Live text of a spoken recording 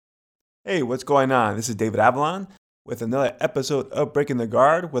Hey, what's going on? This is David Avalon with another episode of Breaking the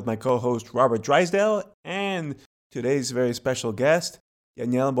Guard with my co-host Robert Drysdale and today's very special guest,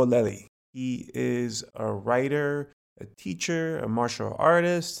 Daniele Bolelli. He is a writer, a teacher, a martial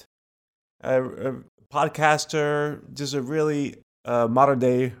artist, a podcaster, just a really modern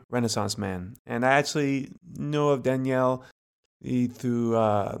day Renaissance man. And I actually know of Daniele through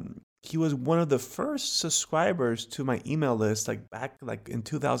he was one of the first subscribers to my email list back in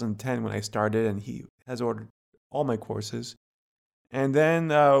 2010 when I started, and he has ordered all my courses. And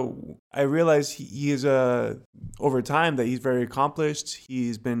then I realized he is over time that he's very accomplished.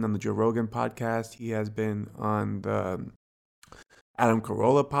 He's been on the Joe Rogan podcast. He has been on the Adam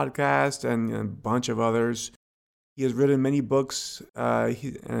Carolla podcast and a bunch of others. He has written many books.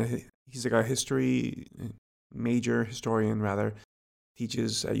 He's like a major historian rather,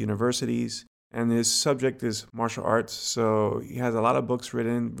 teaches at universities, and his subject is martial arts. So he has a lot of books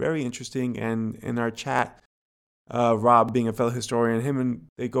written, very interesting. And in our chat, Rob, being a fellow historian,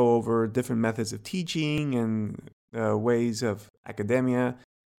 they go over different methods of teaching and ways of academia.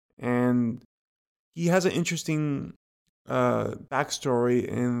 And he has an interesting backstory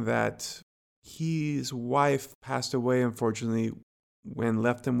in that his wife passed away, unfortunately, when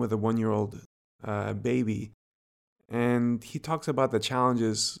left him with a 1-year-old baby. And he talks about the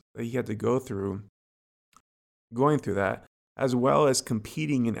challenges that he had to go through going through that, as well as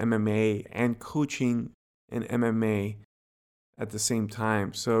competing in MMA and coaching in MMA at the same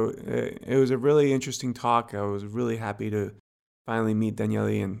time. So it was a really interesting talk. I was really happy to finally meet Daniele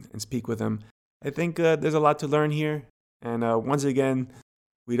and speak with him. I think there's a lot to learn here. And once again,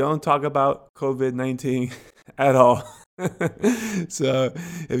 we don't talk about COVID-19 at all. So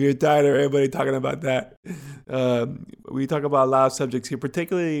if you're tired of everybody talking about that, we talk about a lot of subjects here.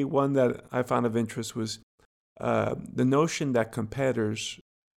 Particularly one that I found of interest was the notion that competitors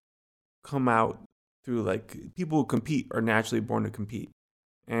come out through, like, people who compete are naturally born to compete.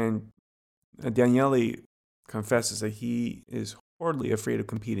 And Daniele confesses that he is horribly afraid of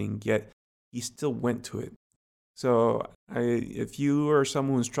competing, yet he still went to it. So if you are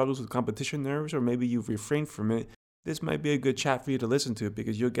someone who struggles with competition nerves, or maybe you've refrained from it, this might be a good chat for you to listen to,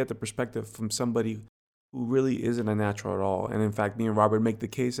 because you'll get the perspective from somebody who really isn't a natural at all. And in fact, me and Robert make the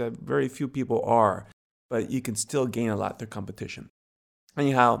case that very few people are, but you can still gain a lot through competition.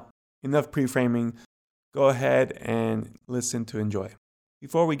 Anyhow, enough pre-framing. Go ahead and listen to enjoy.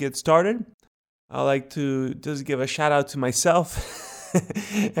 Before we get started, I'd like to just give a shout out to myself.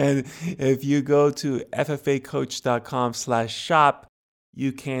 And if you go to ffacoach.com/shop,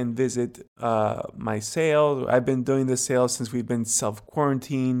 you can visit my sale. I've been doing this sale since we've been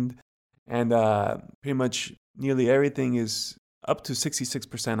self-quarantined, and pretty much nearly everything is up to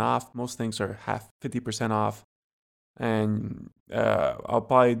 66% off. Most things are 50% off. And I'll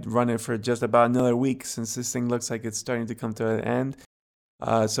probably run it for just about another week, since this thing looks like it's starting to come to an end.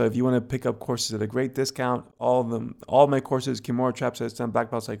 So if you want to pick up courses at a great discount, all my courses, Kimura Trap System,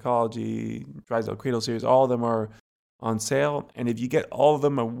 Black Belt Psychology, Drysdale Cradle Series, all of them are on sale. And if you get all of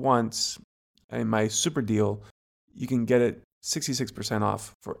them at once in my super deal, you can get it 66%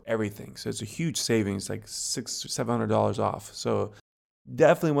 off for everything. So it's a huge savings, like $700 off. So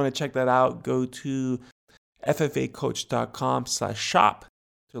definitely want to check that out. Go to ffacoach.com/shop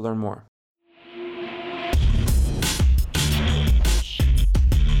to learn more.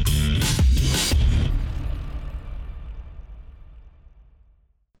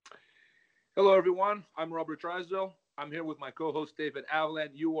 Hello, everyone. I'm Robert Drysdale. I'm here with my co-host, David Avalon.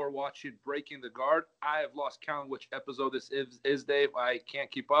 You are watching Breaking the Guard. I have lost count which episode this is, Dave. I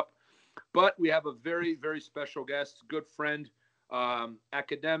can't keep up. But we have a very, very special guest, good friend,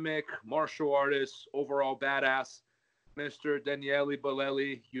 academic, martial artist, overall badass, Mr. Daniele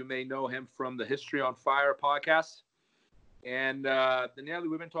Bolelli. You may know him from the History on Fire podcast. And Daniele,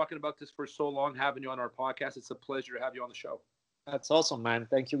 we've been talking about this for so long, having you on our podcast. It's a pleasure to have you on the show. That's awesome, man.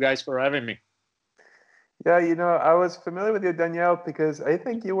 Thank you guys for having me. Yeah, I was familiar with you, Daniele, because I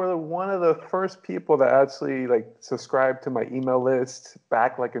think you were one of the first people that actually subscribed to my email list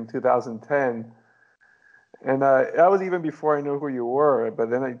back in 2010. And that was even before I knew who you were.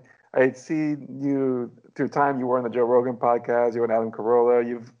 But then I had seen you through time. You were on the Joe Rogan podcast. You were on Adam Carolla.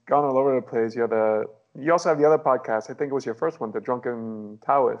 You've gone all over the place. You also have the other podcast. I think it was your first one, The Drunken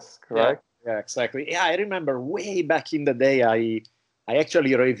Taoist, correct? Yeah, exactly. Yeah, I remember way back in the day, I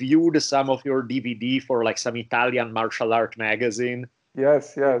actually reviewed some of your DVD for some Italian martial art magazine.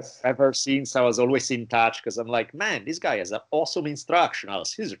 Yes. Ever since, I was always in touch, because I'm like, man, this guy has awesome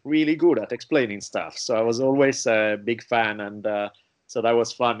instructionals. He's really good at explaining stuff. So I was always a big fan. And so that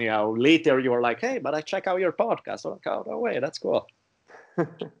was funny how later you were like, hey, but I check out your podcast. I'm like, oh, no way, that's cool.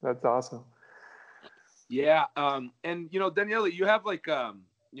 That's awesome. Yeah, and Daniele, you have like a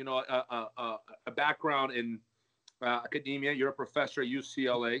background in academia. You're a professor at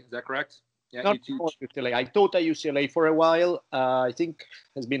UCLA. Is that correct? Yeah, Not you teach. UCLA. I taught at UCLA for a while. I think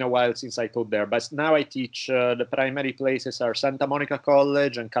it's been a while since I taught there, but now I teach. The primary places are Santa Monica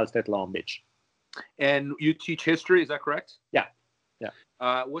College and Caltech Long Beach. And you teach history. Is that correct? Yeah.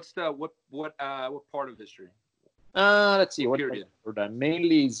 What's the what part of history? Let's see. What What period? for them?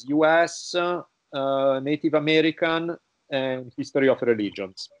 Mainly is U.S., Native American, and history of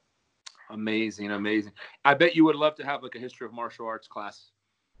religions. Amazing. I bet you would love to have like a history of martial arts class.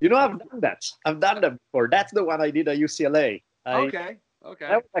 I've done that. I've done that before. That's the one I did at UCLA. Okay.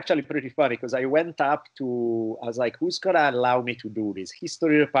 That was actually pretty funny because I went up to, I was like, who's going to allow me to do this?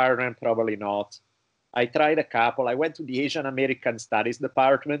 History department, probably not. I tried a couple. I went to the Asian American Studies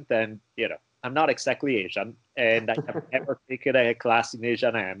department, and, I'm not exactly Asian, and I have never taken a class in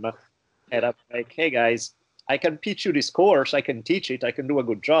Asian M. And I'm like, hey, guys, I can teach you this course. I can teach it. I can do a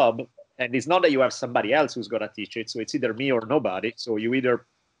good job. And it's not that you have somebody else who's going to teach it. So it's either me or nobody. So you either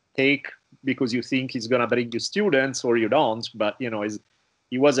take because you think he's going to bring you students or you don't. But,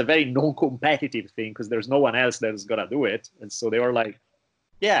 it was a very non-competitive thing because there's no one else that's going to do it. And so they were like,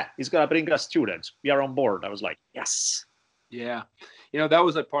 yeah, he's going to bring us students. We are on board. I was like, yes. Yeah. That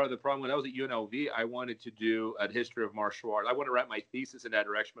was a part of the problem. When I was at UNLV, I wanted to do a history of martial arts. I wanted to write my thesis in that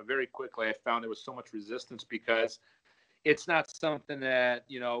direction. But very quickly, I found there was so much resistance because it's not something that,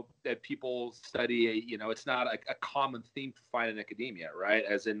 that people study. It's not a common theme to find in academia, right?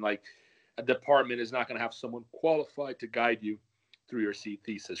 As in, like, a department is not going to have someone qualified to guide you through your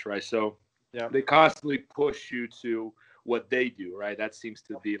thesis, right? So they constantly push you to what they do, right? That seems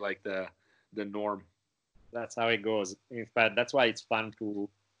to be like the norm. That's how it goes. In fact, that's why it's fun to,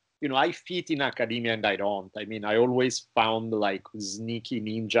 I fit in academia and I don't. I mean, I always found like sneaky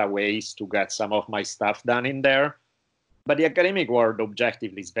ninja ways to get some of my stuff done in there. But the academic world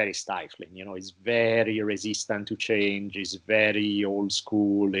objectively is very stifling. It's very resistant to change. It's very old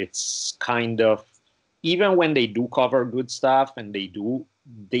school. It's kind of, even when they do cover good stuff, and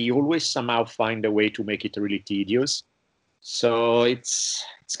they always somehow find a way to make it really tedious. So it's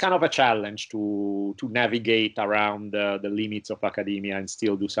kind of a challenge to navigate around the limits of academia and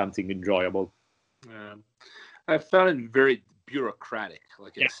still do something enjoyable. I found it very bureaucratic,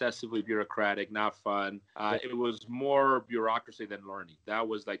 excessively bureaucratic, not fun. It was more bureaucracy than learning. That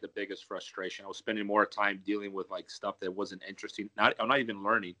was like the biggest frustration. I was spending more time dealing with like stuff that wasn't interesting. I'm not even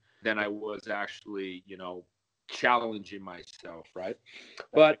learning than I was actually, challenging myself, right?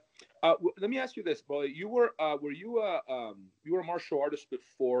 But let me ask you this, Bo. You were you a martial artist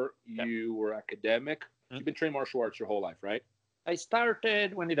before you were academic? Mm-hmm. You've been trained martial arts your whole life, right? I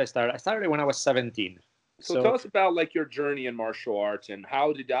started. When did I start? I started when I was 17. So tell us about like your journey in martial arts and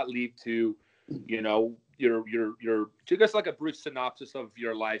how did that lead to, your give us like a brief synopsis of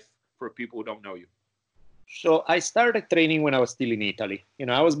your life for people who don't know you. So I started training when I was still in Italy.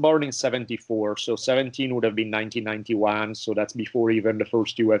 I was born in 74, so 17 would have been 1991. So that's before even the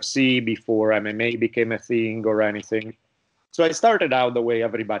first UFC, before MMA became a thing or anything. So I started out the way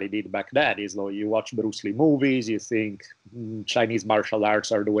everybody did back then. Is like you watch Bruce Lee movies, you think Chinese martial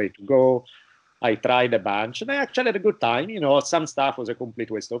arts are the way to go. I tried a bunch, and I actually had a good time. Some stuff was a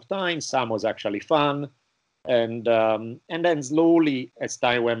complete waste of time. Some was actually fun. And then slowly, as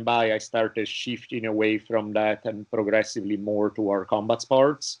time went by, I started shifting away from that and progressively more toward combat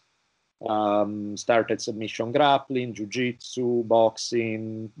sports. Started submission grappling, jiu-jitsu,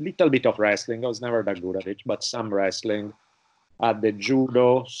 boxing, little bit of wrestling. I was never that good at it, but some wrestling. At the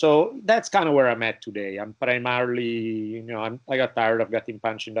judo. So that's kind of where I'm at today. I'm primarily, I got tired of getting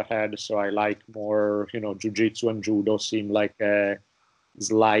punched in the head, so I like more, jiu-jitsu and judo seem like a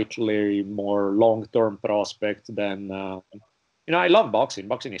slightly more long-term prospect than, I love boxing.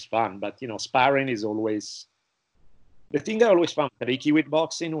 Boxing is fun, but, sparring is always, the thing I always found tricky with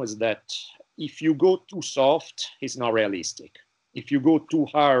boxing was that if you go too soft, it's not realistic. If you go too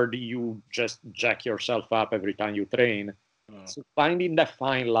hard, you just jack yourself up every time you train. So finding that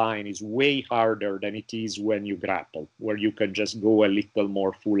fine line is way harder than it is when you grapple, where you can just go a little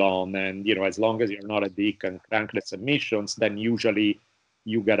more full on. And, as long as you're not a dick and crank the submissions, then usually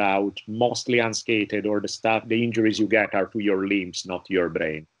you get out mostly unscathed, or the injuries you get are to your limbs, not to your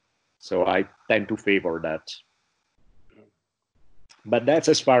brain. So I tend to favor that. But that's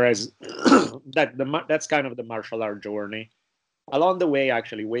as far as that's kind of the martial art journey. Along the way,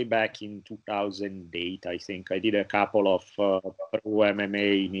 actually, way back in 2008, I think, I did a couple of pro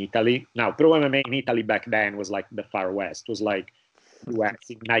MMA in Italy. Now, pro MMA in Italy back then was like the Far West. It was like US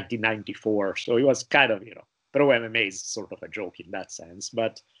in 1994. So it was kind of, pro MMA is sort of a joke in that sense,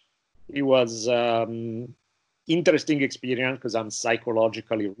 but it was interesting experience because I'm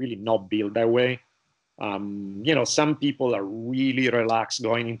psychologically really not built that way. Some people are really relaxed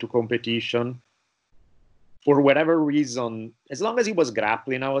going into competition. For whatever reason, as long as it was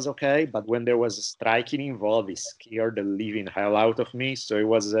grappling, I was okay. But when there was striking involved, it scared the living hell out of me. So it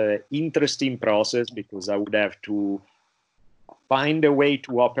was an interesting process because I would have to find a way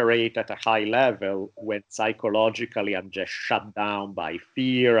to operate at a high level when psychologically I'm just shut down by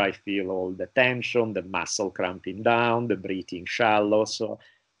fear. I feel all the tension, the muscle cramping down, the breathing shallow. So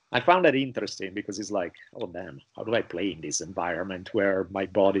I found that interesting because it's like, oh damn, how do I play in this environment where my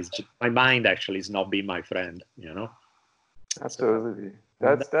mind actually is not being my friend, Absolutely.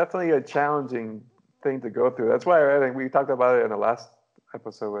 That's definitely a challenging thing to go through. That's why I think we talked about it in the last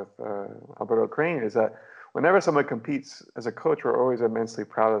episode with Alberto Crane, is that whenever someone competes, as a coach, we're always immensely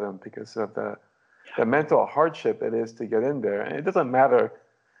proud of them because of the mental hardship it is to get in there. And it doesn't matter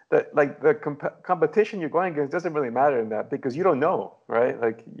that, like, the competition you're going against doesn't really matter in that because you don't know, right?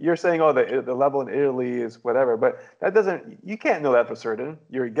 Like, you're saying, oh, the level in Italy is whatever, but you can't know that for certain.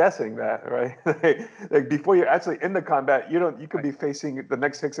 You're guessing that, right? like before you're actually in the combat, you could be facing the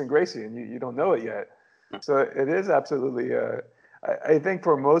next Rickson Gracie and you don't know it yet. So it is absolutely, I think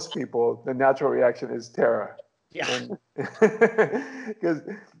for most people, the natural reaction is terror. Yeah. Because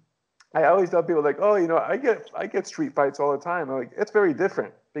I always tell people, like, oh, I get street fights all the time. I'm like, it's very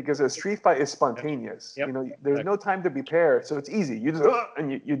different because a street fight is spontaneous. Yep. There's no time to prepare, so it's easy. You just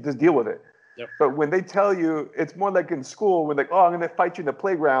you just deal with it. Yep. But when they tell you, it's more like in school when, like, oh, I'm going to fight you in the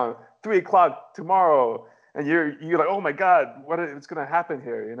playground 3:00 tomorrow, and you're like, oh my God, what is going to happen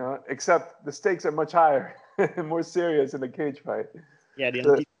here? Except the stakes are much higher and more serious in the cage fight. Yeah, the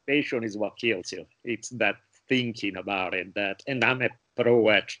anticipation is what kills you. It's that thinking about it. And I'm a pro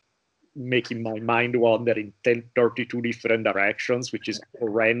at making my mind wander in 32 different directions, which is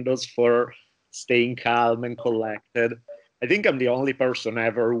horrendous for staying calm and collected. I think I'm the only person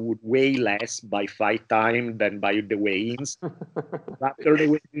ever who would weigh less by fight time than by the weigh-ins. After the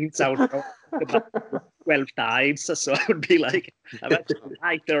weigh-ins, I would go about 12 times. So I would be like, I'm actually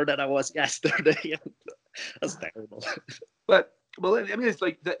lighter than I was yesterday. That's terrible. But I mean, it's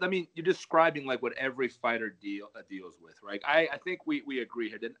like that. I mean, you're describing like what every fighter deals with, right? I think we agree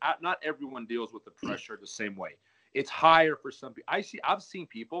here that not everyone deals with the pressure the same way. It's higher for some people. I've seen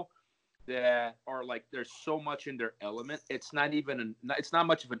people that are like, there's so much in their element. It's not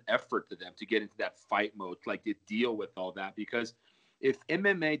much of an effort to them to get into that fight mode, like to deal with all that. Because if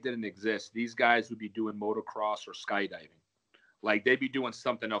MMA didn't exist, these guys would be doing motocross or skydiving. Like, they'd be doing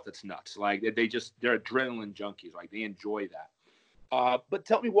something else that's nuts. Like, they're adrenaline junkies. Like, they enjoy that. But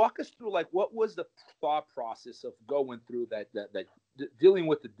walk us through, like, what was the thought process of going through that dealing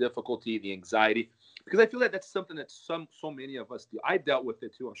with the difficulty, the anxiety? Because I feel like that's something that so many of us do. I dealt with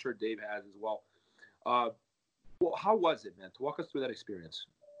it too. I'm sure Dave has as well. Well, how was it, man? To walk us through that experience.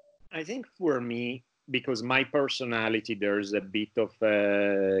 I think for me, because my personality, there's a bit of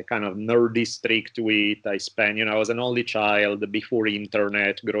a kind of nerdy streak to it. I was an only child before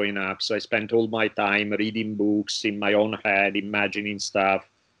internet growing up. So I spent all my time reading books in my own head, imagining stuff.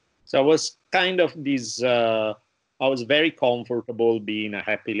 So I was kind of I was very comfortable being a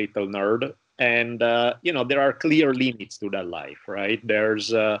happy little nerd. And, there are clear limits to that life, right?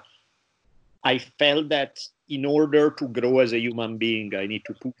 I felt that in order to grow as a human being, I need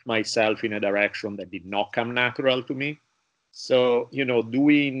to push myself in a direction that did not come natural to me. So,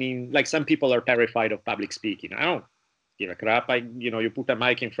 like, some people are terrified of public speaking. I don't give a crap. You put a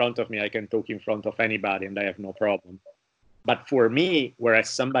mic in front of me, I can talk in front of anybody and I have no problem. But for me, whereas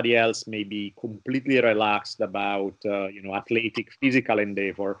somebody else may be completely relaxed about, athletic, physical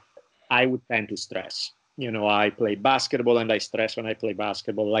endeavor, I would tend to stress. I play basketball and I stress when I play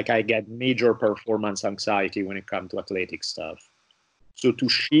basketball. Like, I get major performance anxiety when it comes to athletic stuff. So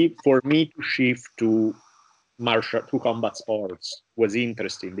for me to shift to combat sports was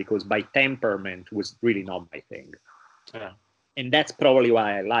interesting because by temperament was really not my thing. Yeah. And that's probably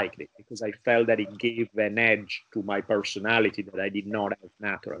why I liked it, because I felt that it gave an edge to my personality that I did not have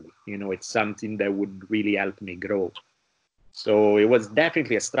naturally. It's something that would really help me grow. So it was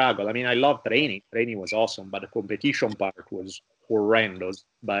definitely a struggle. I mean, I loved training. Training was awesome, but the competition part was horrendous.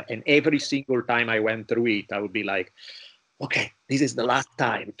 And every single time I went through it, I would be like, okay, this is the last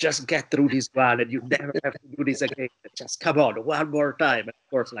time. Just get through this one and you never have to do this again. Just come on, one more time. And of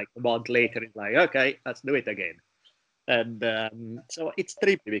course, like a month later, it's like, okay, let's do it again. And so it's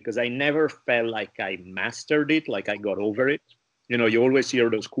tricky because I never felt like I mastered it, like I got over it. You always hear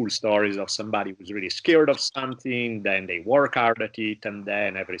those cool stories of somebody who's really scared of something, then they work hard at it, and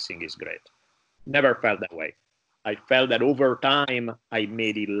then everything is great. Never felt that way. I felt that over time, I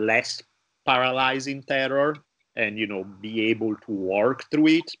made it less paralyzing terror and, be able to work through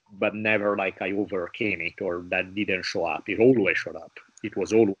it, but never like I overcame it or that didn't show up. It always showed up. It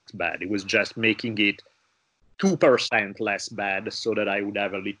was always bad. It was just making it 2% less bad so that I would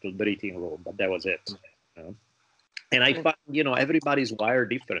have a little breathing room, but that was it. And I find, everybody's wired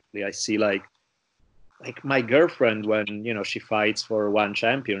differently. I see like my girlfriend when, she fights for one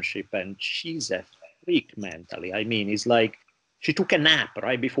championship and she's a freak mentally. I mean, it's like she took a nap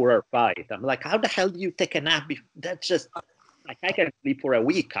right before her fight. I'm like, how the hell do you take a nap? That's just like I can sleep for a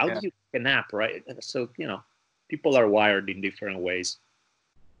week. How do you take a nap, right? So, people are wired in different ways.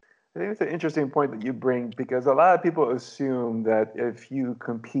 I think it's an interesting point that you bring because a lot of people assume that if you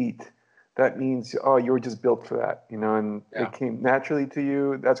compete, that means, oh, you were just built for that, and it came naturally to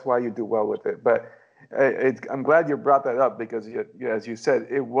you. That's why you do well with it. But I'm glad you brought that up because, as you said,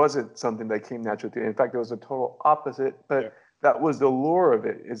 it wasn't something that came naturally to you. In fact, it was a total opposite. But that was the lure of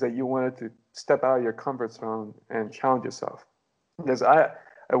it, is that you wanted to step out of your comfort zone and challenge yourself. Because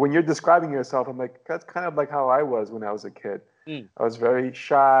when you're describing yourself, I'm like, that's kind of like how I was when I was a kid. I was very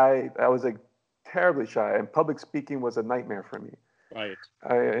shy. I was like terribly shy, and public speaking was a nightmare for me. Right.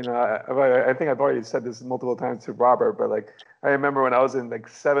 I think I've already said this multiple times to Robert, but like I remember when I was in like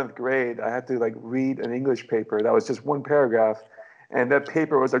 7th grade, I had to like read an English paper that was just one paragraph, and that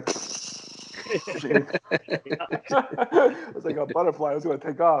paper was like it was like a butterfly. I was going to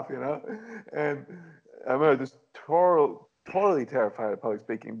take off, And I remember just totally terrified of public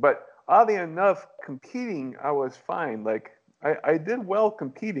speaking. But oddly enough, competing, I was fine. Like I did well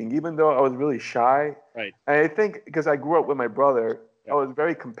competing, even though I was really shy. Right. And I think because I grew up with my brother, I was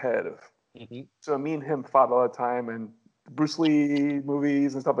very competitive. Mm-hmm. So me and him fought all the time, and Bruce Lee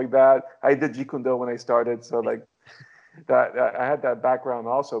movies and stuff like that. I did Jeet Kune Do when I started, so like that I had that background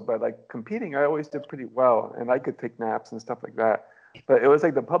also. But like competing, I always did pretty well, and I could take naps and stuff like that. But it was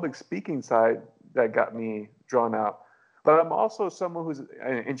like the public speaking side that got me drawn out. But I'm also someone who's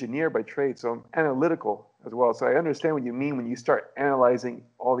an engineer by trade, so I'm analytical as well. So I understand what you mean when you start analyzing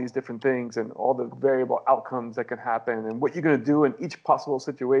all these different things and all the variable outcomes that can happen and what you're going to do in each possible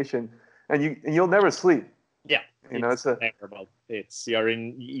situation, and you'll never sleep. Yeah, it's terrible.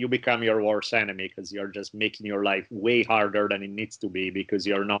 You become your worst enemy because you're just making your life way harder than it needs to be because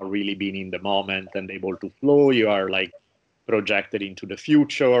you're not really being in the moment and able to flow. You are like projected into the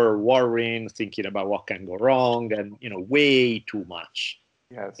future, worrying, thinking about what can go wrong, and way too much.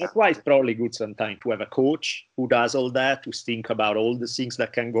 Yes. That's why it's probably good sometimes to have a coach who does all that, to think about all the things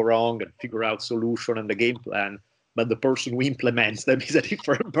that can go wrong and figure out solution and the game plan. But the person who implements them is a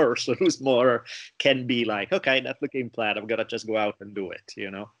different person who's more can be like, okay, that's the game plan. I'm gonna just go out and do it.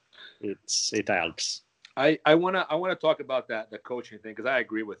 It helps. I want to talk about the coaching thing because I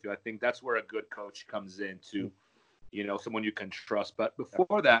agree with you. I think that's where a good coach comes into. Someone you can trust. But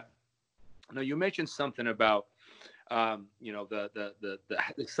before that, you mentioned something about, some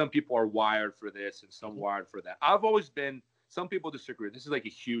people are wired for this and some wired for that. I've always been, some people disagree. This is like a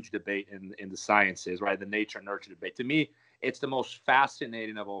huge debate in the sciences, right? The nature nurture debate. To me, it's the most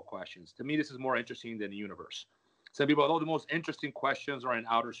fascinating of all questions. To me, this is more interesting than the universe. Some people, the most interesting questions are in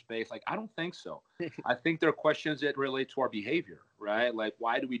outer space. Like, I don't think so. I think there are questions that relate to our behavior, right? Like,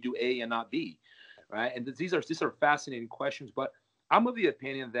 why do we do A and not B? Right, and these are fascinating questions, but I'm of the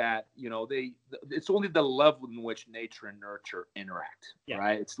opinion that it's only the level in which nature and nurture interact,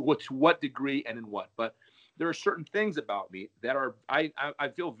 right? It's to what degree and in what. But there are certain things about me that are I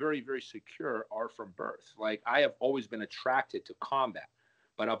feel very, very secure are from birth. Like I have always been attracted to combat,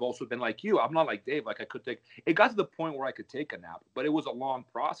 but I've also been like you. I'm not like Dave. Like it got to the point where I could take a nap, but it was a long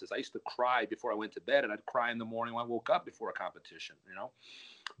process. I used to cry before I went to bed, and I'd cry in the morning when I woke up before a competition.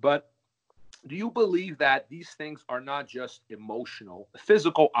 But do you believe that these things are not just emotional,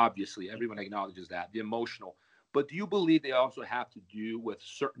 physical, obviously, everyone acknowledges that, the emotional, but do you believe they also have to do with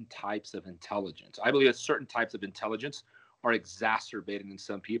certain types of intelligence? I believe that certain types of intelligence are exacerbated in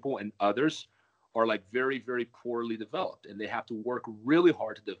some people and others are like very, very poorly developed and they have to work really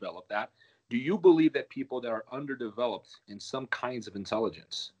hard to develop that. Do you believe that people that are underdeveloped in some kinds of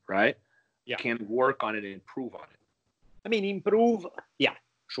intelligence, right, can work on it and improve on it? I mean, improve, yeah,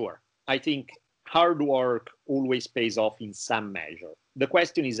 sure. I think hard work always pays off in some measure. The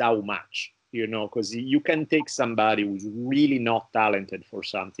question is how much, because you can take somebody who's really not talented for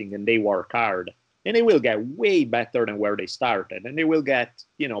something and they work hard and they will get way better than where they started. And they will get,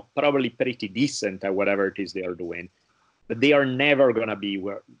 probably pretty decent at whatever it is they are doing. But they are never going to be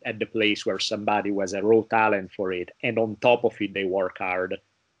at the place where somebody who has a raw talent for it and on top of it, they work hard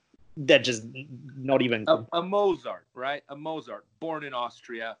that just not even a Mozart, right? A Mozart, born in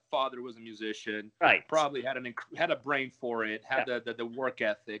Austria, father was a musician, right. Probably had a brain for it, had the work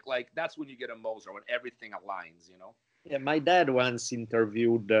ethic. Like that's when you get a Mozart, when everything aligns, you know. Yeah, my dad once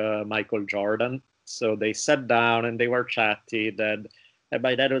interviewed Michael Jordan. So they sat down and they were chatting. And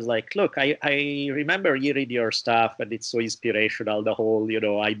my dad was like, look, I remember hearing your stuff and it's so inspirational. The whole,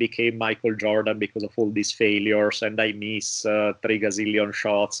 I became Michael Jordan because of all these failures and I miss 3 gazillion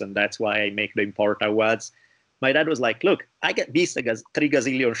shots and that's why I make the important ones. My dad was like, look, I get missed 3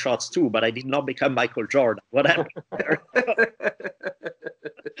 gazillion shots too, but I did not become Michael Jordan. What happened there?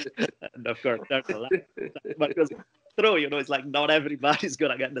 And of course, there's a lot. Because true, it's like not everybody's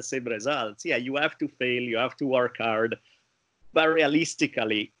going to get the same results. Yeah, you have to fail, you have to work hard. But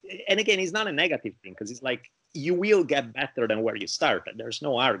realistically, and again, it's not a negative thing because it's like you will get better than where you started. There's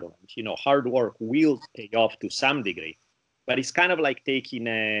no argument. Hard work will pay off to some degree. But it's kind of like taking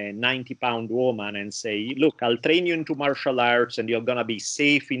a 90-pound woman and say, look, I'll train you into martial arts and you're going to be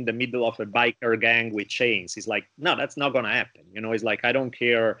safe in the middle of a biker gang with chains. It's like, no, that's not going to happen. It's like, I don't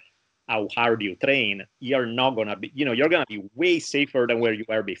care how hard you train. You're not going to be, you're going to be way safer than where you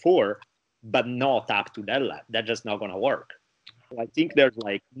were before, but not up to that level. That's just not going to work. So I think there's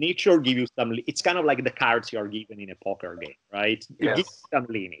like nature give you some, it's kind of like the cards you're given in a poker game, right? It gives you some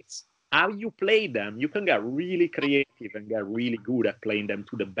limits. How you play them, you can get really creative and get really good at playing them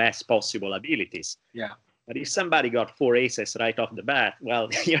to the best possible abilities. Yeah. But if somebody got 4 aces right off the bat, well,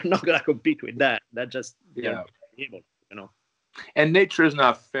 you're not going to compete with that. That just, you're not able, And nature is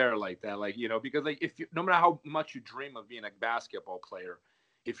not fair like that, like, because like if you, no matter how much you dream of being a basketball player,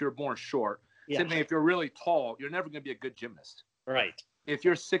 if you're born short, same thing, if you're really tall, you're never going to be a good gymnast. Right. If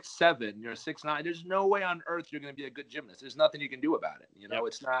you're 6'7", you're 6'9", there's no way on earth you're going to be a good gymnast. There's nothing you can do about it.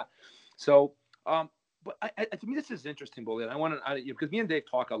 It's not. So, but to me, this is interesting, Bully. I wanted, because me and Dave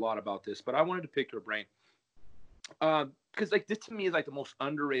talk a lot about this, but I wanted to pick your brain. Because like this to me is like the most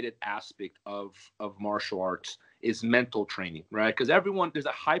underrated aspect of martial arts is mental training, right? Because there's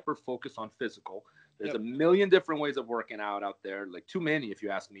a hyper focus on physical. There's a million different ways of working out there, like too many, if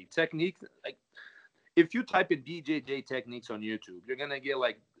you ask me. Techniques, like if you type in BJJ techniques on YouTube, you're gonna get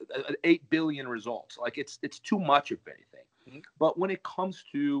like 8 billion results. Like it's too much, if anything. Mm-hmm. But when it comes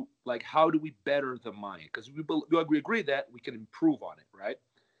to like how do we better the mind, because we agree that we can improve on it, right?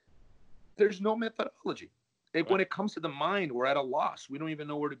 There's no methodology. When it comes to the mind, we're at a loss. We don't even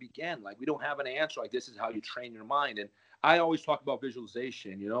know where to begin. Like we don't have an answer. Like this is how you train your mind. And I always talk about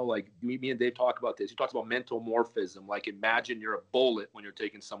visualization. Like me and Dave talk about this. He talks about mental morphism. Like imagine you're a bullet when you're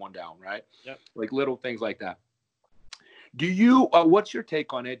taking someone down, right? Yep. Like little things like that. Do you? What's your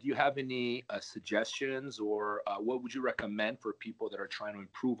take on it? Do you have any suggestions, or what would you recommend for people that are trying to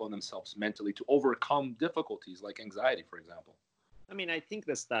improve on themselves mentally to overcome difficulties like anxiety, for example? I mean, I think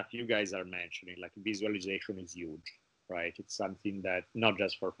the stuff you guys are mentioning, like visualization, is huge, right? It's something that not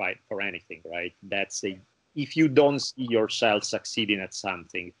just for anything, right? If you don't see yourself succeeding at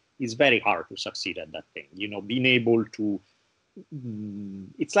something, it's very hard to succeed at that thing. Being able to,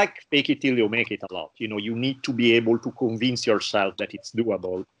 it's like fake it till you make it a lot. You need to be able to convince yourself that it's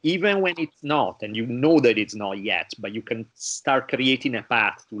doable, even when it's not, and you know that it's not yet, but you can start creating a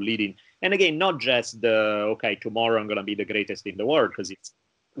path to leading. And again, not just tomorrow I'm going to be the greatest in the world, because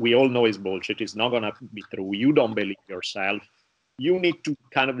we all know it's bullshit. It's not going to be true. You don't believe yourself. You need to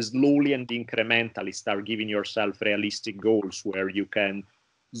kind of slowly and incrementally start giving yourself realistic goals where you can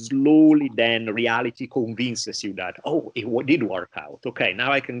slowly, then reality convinces you that, it did work out. Okay,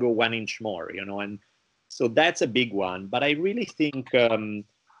 now I can go 1 inch more, and so that's a big one. But I really think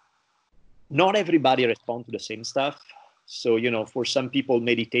not everybody responds to the same stuff. So, for some people,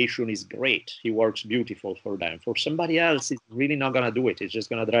 meditation is great. It works beautiful for them. For somebody else, it's really not going to do it. It's just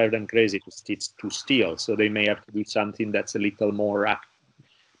going to drive them crazy to steal. So they may have to do something that's a little more,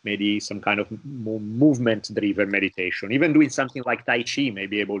 maybe some kind of more movement-driven meditation. Even doing something like Tai Chi may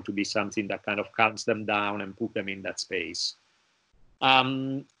be able to be something that kind of calms them down and put them in that space.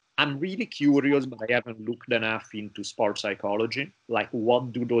 I'm really curious, but I haven't looked enough into sports psychology. Like,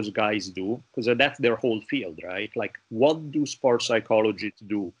 what do those guys do? Because that's their whole field, right? Like, what do sports psychologists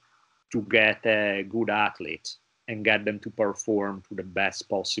do to get a good athlete and get them to perform to the best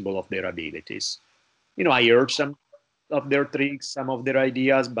possible of their abilities? I heard some of their tricks, some of their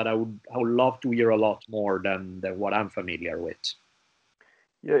ideas, but I would love to hear a lot more than what I'm familiar with.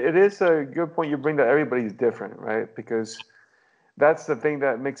 Yeah, it is a good point you bring that everybody's different, right? Because that's the thing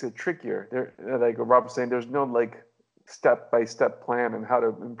that makes it trickier. There, like Rob was saying, there's no like step-by-step plan on how to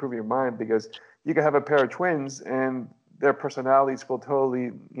improve your mind, because you can have a pair of twins and their personalities will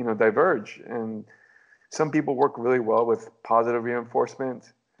totally, diverge. And some people work really well with positive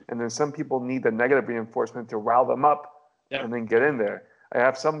reinforcement. And then some people need the negative reinforcement to rile them up and then get in there. I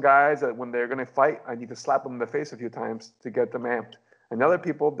have some guys that when they're going to fight, I need to slap them in the face a few times to get them amped. And other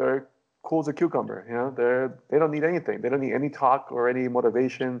people, they're cool as a cucumber. You know, they don't need anything. They don't need any talk or any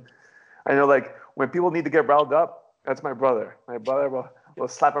motivation. I know, like, when people need to get riled up, that's my brother. My brother will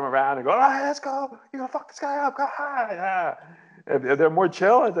slap him around and go, all right, let's go. You're going to fuck this guy up. Go high. Yeah. If they're more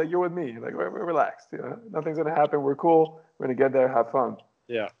chill, it's like, you're with me. Like, we're relaxed. You know, nothing's going to happen. We're cool. We're going to get there, have fun.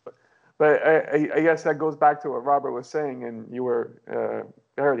 Yeah. But I guess that goes back to what Robert was saying, and you were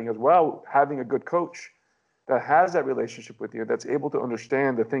parroting as well, having a good coach that has that relationship with you, that's able to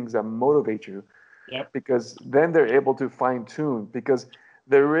understand the things that motivate you. Yep. Because then they're able to fine tune, because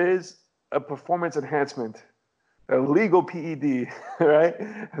there is a performance enhancement, a legal PED, right,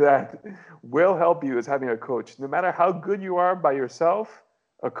 that will help you as having a coach. No matter how good you are by yourself,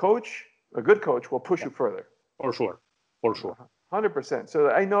 a good coach will push you further. For sure. 100%. So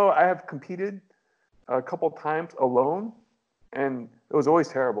I know I have competed a couple times alone, and it was always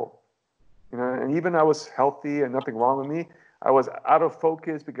terrible. You know, and even I was healthy and nothing wrong with me, I was out of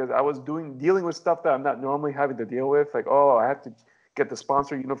focus because I was dealing with stuff that I'm not normally having to deal with. Like, oh, I have to get the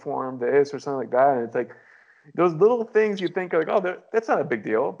sponsor uniform, this or something like that. And it's like those little things you think like, oh, that's not a big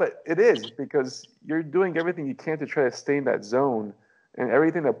deal, but it is, because you're doing everything you can to try to stay in that zone, and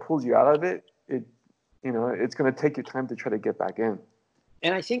everything that pulls you out of it, it's going to take you time to try to get back in.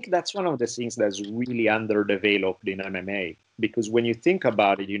 And I think that's one of the things that's really underdeveloped in MMA, because when you think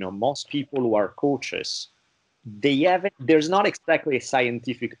about it, most people who are coaches, there's not exactly a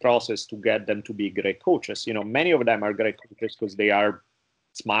scientific process to get them to be great coaches. Many of them are great coaches because they are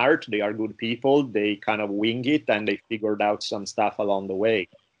smart, they are good people, they kind of wing it, and they figured out some stuff along the way.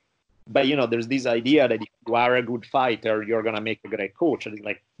 But, there's this idea that if you are a good fighter, you're going to make a great coach. And it's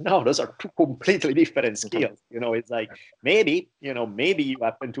like, no, those are two completely different skills. It's like, maybe you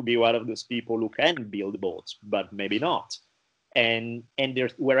happen to be one of those people who can build boats, but maybe not. And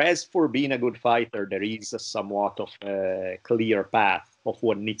whereas for being a good fighter, there is somewhat of a clear path of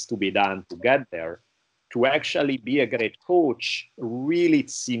what needs to be done to get there. To actually be a great coach, really it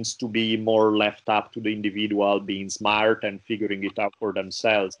seems to be more left up to the individual being smart and figuring it out for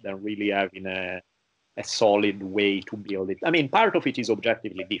themselves than really having a solid way to build it. I mean, part of it is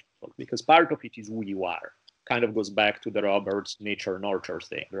objectively difficult because part of it is who you are. Kind of goes back to the Roberts nature-nurture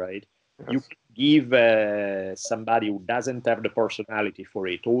thing, right? Yes. You can give somebody who doesn't have the personality for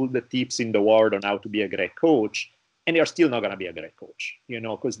it all the tips in the world on how to be a great coach, and they're still not going to be a great coach,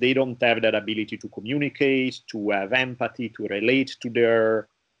 because they don't have that ability to communicate, to have empathy, to relate to their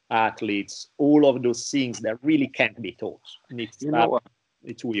athletes, all of those things that really can't be taught. It's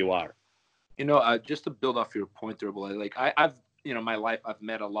who you are. Just to build off your point there, like I've my life, I've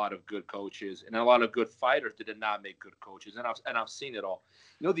met a lot of good coaches and a lot of good fighters that did not make good coaches, and I've seen it all.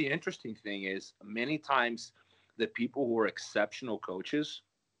 The interesting thing is many times the people who are exceptional coaches,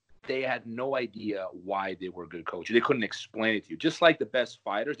 they had no idea why they were good coaches. They couldn't explain it to you. Just like the best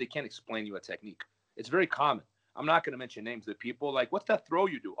fighters, they can't explain to you a technique. It's very common. I'm not going to mention names of people like, what's that throw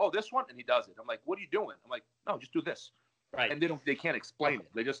you do? Oh, this one, and he does it. I'm like, what are you doing? I'm like, no, just do this. Right. And they can't explain it.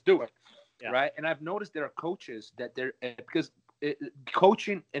 They just do it. Yeah. Right. And I've noticed there are coaches that because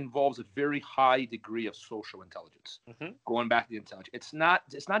coaching involves a very high degree of social intelligence. Mm-hmm. Going back to the intelligence, it's not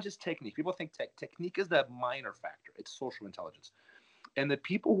just technique. People think technique is the minor factor. It's social intelligence. And the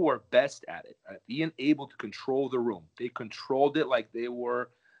people who are best at it, being able to control the room, they controlled it like they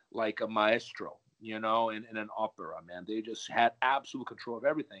were like a maestro, in an opera, man. They just had absolute control of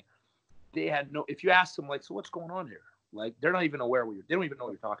everything. They had if you ask them, like, so what's going on here? Like, they're not even aware they don't even know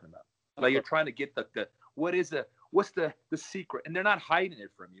what you're talking about. Like, you're trying to get what's the secret? And they're not hiding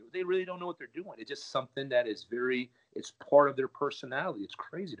it from you. They really don't know what they're doing. It's just something that is it's part of their personality. It's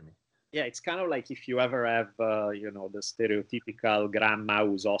crazy to me. Yeah, it's kind of like if you ever have, the stereotypical grandma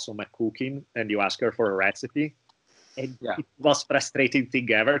who's awesome at cooking and you ask her for a recipe. And It's the most frustrating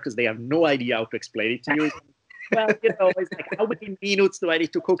thing ever because they have no idea how to explain it to you. Well, it's like, how many minutes do I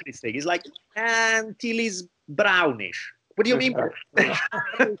need to cook this thing? It's like, until it's brownish. What do you mean? 5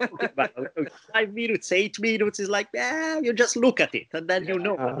 minutes, 8 minutes is like, you just look at it and then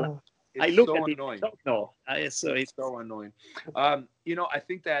I look so at annoying. It. I don't know. It's so annoying. I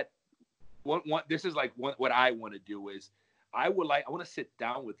think that this is like what I want to do is I want to sit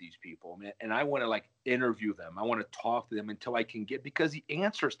down with these people, man, and I want to like interview them. I want to talk to them until I can because the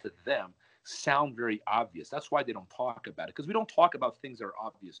answers to them sound very obvious. That's why they don't talk about it, because we don't talk about things that are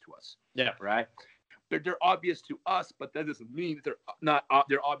obvious to us. Yeah. Right. They're obvious to us, but that doesn't mean that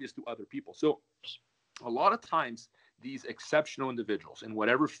they're obvious to other people. So a lot of times these exceptional individuals in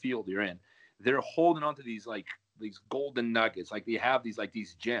whatever field you're in, they're holding on to these like these golden nuggets, like they have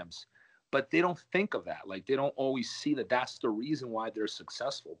these gems, but they don't think of that. Like they don't always see that that's the reason why they're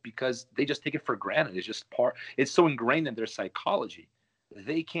successful, because they just take it for granted. It's just it's so ingrained in their psychology.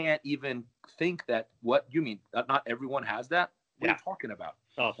 They can't even think that what you mean. Not everyone has that. What are you talking about?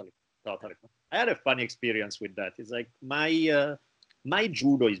 Totally. I had a funny experience with that. It's like my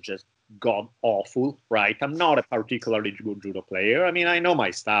judo is just god awful, right? I'm not a particularly good judo player. I mean, I know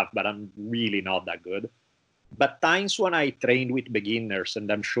my stuff, but I'm really not that good. But times when I trained with beginners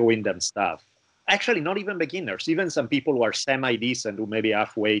and I'm showing them stuff, actually not even beginners, even some people who are semi-decent, who maybe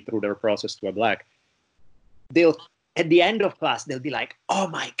halfway through their process to a black, they'll, at the end of class, they'll be like, oh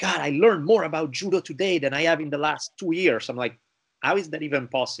my God, I learned more about judo today than I have in the last 2 years. I'm like, how is that even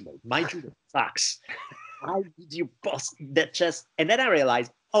possible? My judo sucks. How did you post that? And then I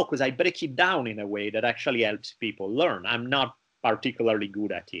realized, because I break it down in a way that actually helps people learn. I'm not particularly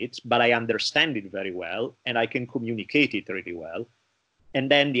good at it, but I understand it very well and I can communicate it really well. And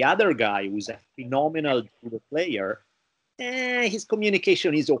then the other guy who's a phenomenal judo player, his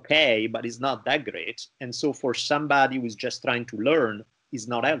communication is okay, but it's not that great. And so for somebody who's just trying to learn, he's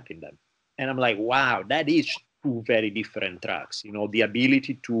not helping them. And I'm like, wow, that is two very different tracks. You know, the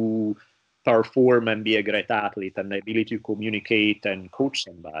ability to perform and be a great athlete and the ability to communicate and coach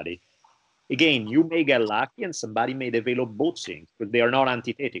somebody. Again, you may get lucky and somebody may develop both things, but they are not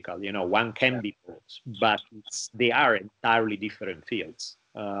antithetical. You know, one can be both, but they are entirely different fields.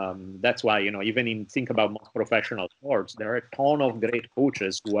 That's why, you know, even think about most professional sports, there are a ton of great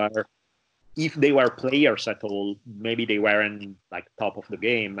coaches who are, if they were players at all, maybe they weren't like top of the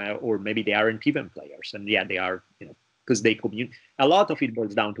game, or maybe they aren't even players. And yeah, they are, you know, because they communicate. A lot of it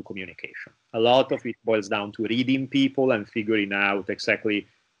boils down to communication. A lot of it boils down to reading people and figuring out exactly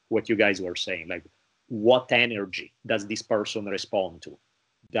what you guys were saying, like what energy does this person respond to?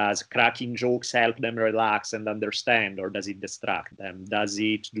 Does cracking jokes help them relax and understand, or does it distract them?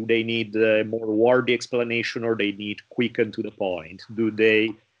 Do they need a more wordy explanation, or they need quick and to the point? Do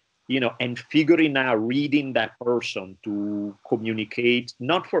they, you know, and figuring out, reading that person to communicate,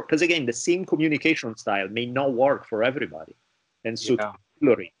 because again, the same communication style may not work for everybody. And so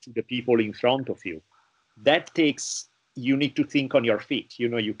to the people in front of you, that takes, you need to think on your feet. You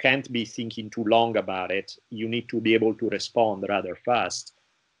know, you can't be thinking too long about it. You need to be able to respond rather fast.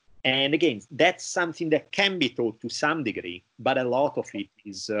 And again, that's something that can be taught to some degree, but a lot of it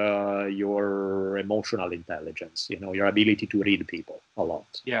is your emotional intelligence, you know, your ability to read people a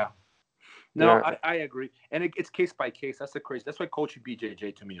lot. Yeah. No, I agree. And it's case by case. That's why coaching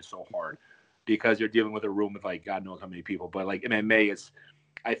BJJ to me is so hard, because you're dealing with a room with like God knows how many people. But like MMA,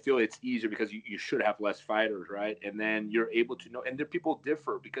 I feel it's easier because you should have less fighters, right? And then you're able to know, and the people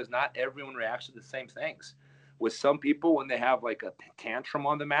differ because not everyone reacts to the same things. With some people, when they have like a tantrum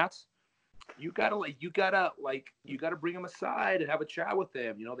on the mats, you gotta bring them aside and have a chat with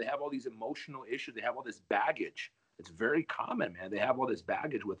them. You know, they have all these emotional issues. They have all this baggage. It's very common, man. They have all this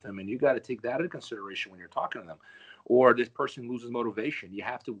baggage with them, and you got to take that into consideration when you're talking to them. Or this person loses motivation. You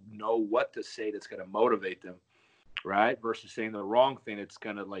have to know what to say that's going to motivate them, right? Versus saying the wrong thing that's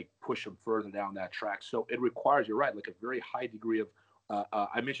going to like push them further down that track. So it requires, you're right, like a very high degree of,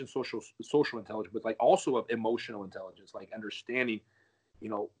 I mentioned social intelligence, but like also of emotional intelligence, like understanding, you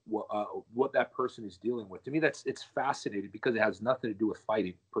know, what that person is dealing with. To me, it's fascinating because it has nothing to do with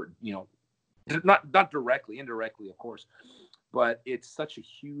fighting, you know, not directly, indirectly, of course, but it's such a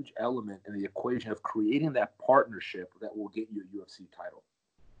huge element in the equation of creating that partnership that will get you a UFC title.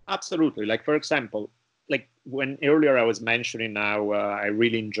 Absolutely. Like, for example, like when earlier I was mentioning how I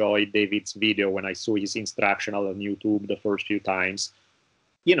really enjoyed David's video when I saw his instructional on YouTube the first few times.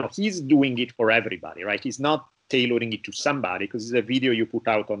 You know, he's doing it for everybody, right? He's not tailoring it to somebody because it's a video you put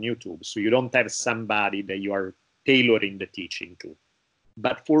out on YouTube. So you don't have somebody that you are tailoring the teaching to.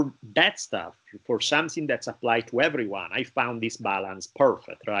 But for that stuff, for something that's applied to everyone, I found this balance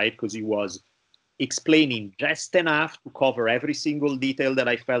perfect, right? Because he was explaining just enough to cover every single detail that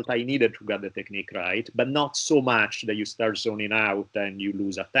I felt I needed to get the technique right, but not so much that you start zoning out and you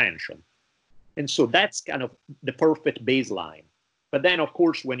lose attention. And so that's kind of the perfect baseline. But then, of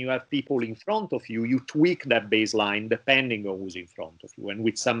course, when you have people in front of you, you tweak that baseline depending on who's in front of you. And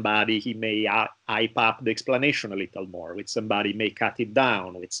with somebody, he may hype up the explanation a little more. With somebody, may cut it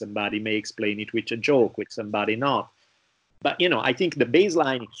down. With somebody, may explain it with a joke. With somebody, not. But, you know, I think the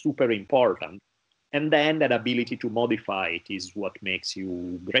baseline is super important. And then that ability to modify it is what makes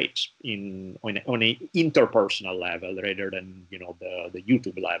you great on an interpersonal level rather than, you know, the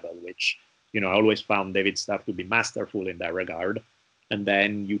YouTube level, which, you know, I always found David's stuff to be masterful in that regard. And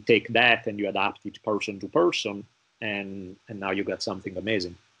then you take that and you adapt it person to person, and now you got something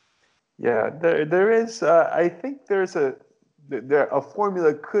amazing. Yeah, there is. I think a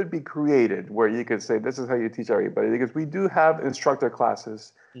formula could be created where you could say this is how you teach everybody, because we do have instructor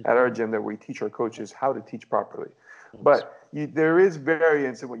classes at our gym that we teach our coaches how to teach properly. But there is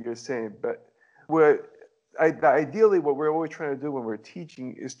variance in what you're saying. But ideally, what we're always trying to do when we're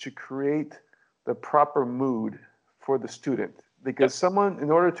teaching is to create the proper mood for the student, because someone, in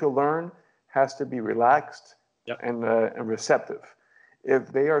order to learn, has to be relaxed and receptive.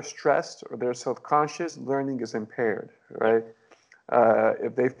 If they are stressed or they're self-conscious, learning is impaired, right?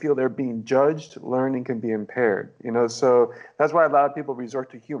 If they feel they're being judged, learning can be impaired. So that's why a lot of people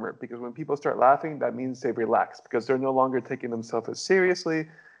resort to humor, because when people start laughing, that means they've relaxed, because they're no longer taking themselves as seriously.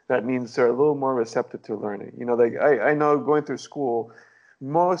 That means they're a little more receptive to learning. Like I know going through school,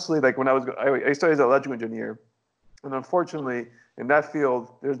 mostly like when I studied as an electrical engineer, and unfortunately in that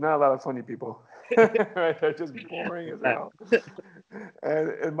field, there's not a lot of funny people. Right? They're just boring as hell.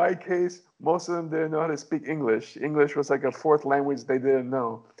 And in my case, most of them didn't know how to speak English. English was like a fourth language they didn't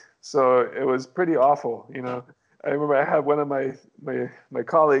know. So it was pretty awful. I remember I had one of my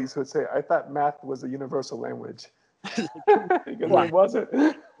colleagues who would say, I thought math was a universal language. Because it wasn't.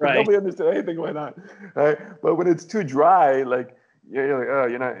 Right. Nobody understood anything going on. Right? But when it's too dry, like, you're like, oh,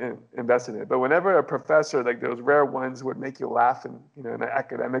 you're not invested in it. But whenever a professor, like those rare ones, would make you laugh in an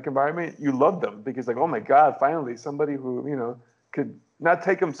academic environment, you love them, because like, oh my God, finally somebody who could not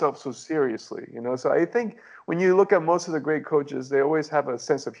take himself so seriously. So I think when you look at most of the great coaches, they always have a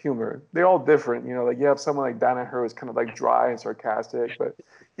sense of humor. They're all different. Like you have someone like Danaher who's kind of like dry and sarcastic, but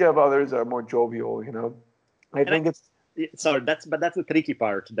you have others that are more jovial. I think it's. So that's the tricky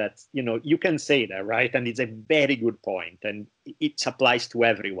part, that you can say that, right? And it's a very good point, and it applies to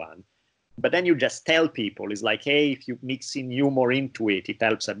everyone. But then you just tell people, it's like, hey, if you mix in humor into it, it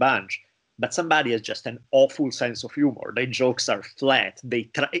helps a bunch. But somebody has just an awful sense of humor. Their jokes are flat.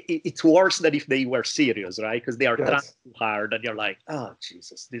 It's worse than if they were serious, right? Because they are trying too hard, and you're like, oh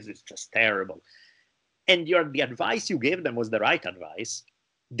Jesus, this is just terrible. And the advice you gave them was the right advice.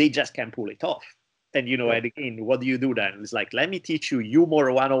 They just can't pull it off. And, and again, what do you do then? It's like, let me teach you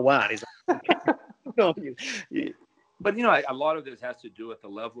humor 101. It's like, But, a lot of this has to do with the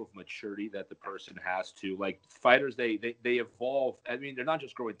level of maturity that the person has to. Like, fighters, they evolve. I mean, they're not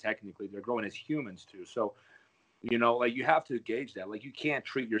just growing technically. They're growing as humans, too. So, like, you have to gauge that. Like, you can't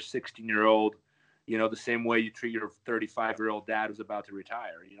treat your 16-year-old, the same way you treat your 35-year-old dad who's about to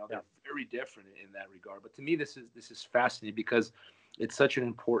retire. They're very different in that regard. But to me, this is fascinating, because it's such an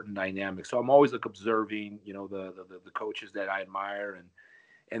important dynamic. So I'm always like observing, the coaches that I admire,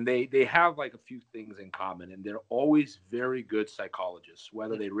 and they have like a few things in common, and they're always very good psychologists,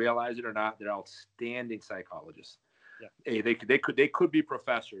 whether they realize it or not. They're outstanding psychologists. Yeah. Hey, they could be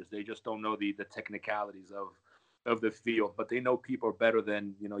professors. They just don't know the technicalities of the field, but they know people better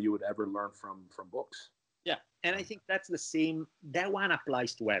than you would ever learn from books. Yeah, and I think that's the same. That one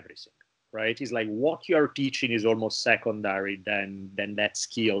applies to everything. Right? It's like what you're teaching is almost secondary than that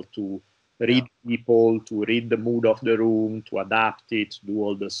skill to read people, to read the mood of the room, to adapt it, to do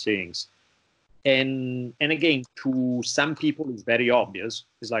all those things. And again, to some people, it's very obvious.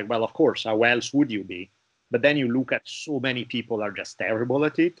 It's like, well, of course, how else would you be? But then you look at so many people are just terrible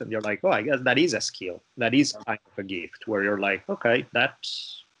at it, and you're like, oh, I guess that is a skill. That is kind of a gift, where you're like, okay,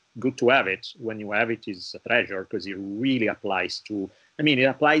 that's good to have it. When you have it, is a treasure, because it really applies to. I mean, it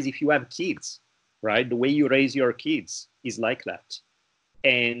applies if you have kids, right? The way you raise your kids is like that.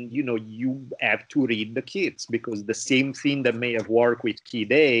 And, you have to read the kids, because the same thing that may have worked with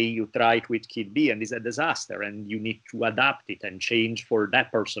kid A, you try it with kid B, and it's a disaster. And you need to adapt it and change for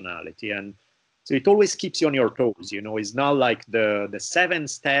that personality. And so it always keeps you on your toes. It's not like the 7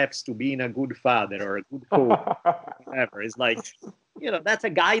 steps to being a good father or a good coach, whatever. It's like, that's a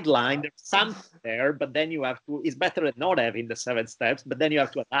guideline. There's something there, but then you have to, it's better than not having the 7 steps, but then you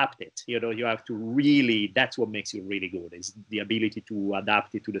have to adapt it. You have to really, that's what makes you really good, is the ability to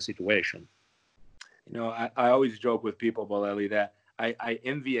adapt it to the situation. I always joke with people, Bolelli, that I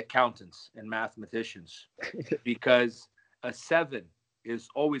envy accountants and mathematicians, because a 7 is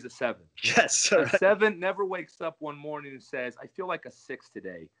always a 7. Yes. A 7 never wakes up one morning and says, I feel like a 6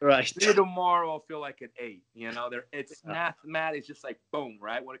 today. Right. Maybe tomorrow I'll feel like an 8. It's mathematics, just like boom,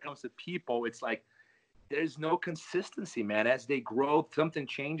 right? When it comes to people, it's like there's no consistency, man. As they grow, something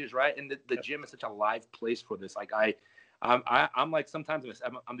changes, right? And the gym is such a live place for this. Like I'm like, sometimes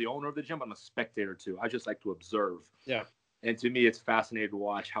I'm the owner of the gym, but I'm a spectator too. I just like to observe. Yeah. And to me, it's fascinating to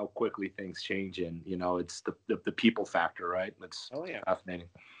watch how quickly things change, and it's the people factor, right? It's fascinating.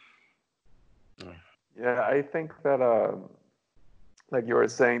 Yeah, I think that like you were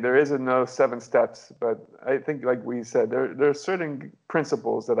saying, there isn't no 7 steps, but I think, like we said, there are certain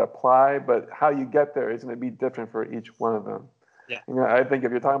principles that apply, but how you get there is going to be different for each one of them. Yeah. I think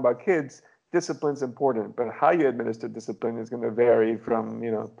if you're talking about kids, discipline's important, but how you administer discipline is going to vary from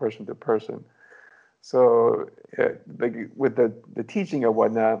person to person. So, like with the teaching and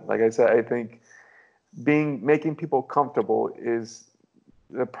whatnot, like I said, I think making people comfortable is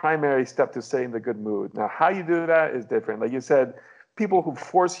the primary step to stay in the good mood. Now, how you do that is different. Like you said, people who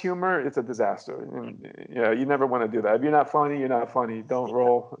force humor, it's a disaster. And, you never want to do that. If you're not funny, you're not funny. Don't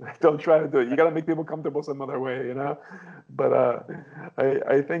roll. Don't try to do it. You got to make people comfortable some other way, But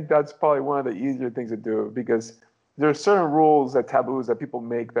I think that's probably one of the easier things to do, because there are certain rules, taboos that people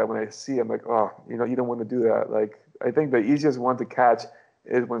make that when I see, I'm like, oh, you don't want to do that. Like, I think the easiest one to catch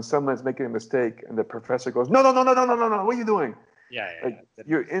is when someone's making a mistake and the professor goes, no, what are you doing?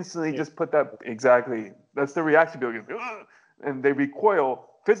 You instantly just put that, exactly. That's the reaction. People go, ugh! And they recoil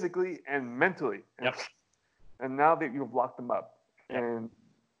physically and mentally. Yep. And now that you've locked them up. Yep. And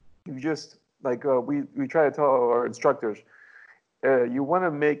you just, like we try to tell our instructors, you want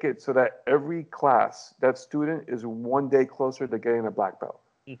to make it so that every class, that student is one day closer to getting a black belt.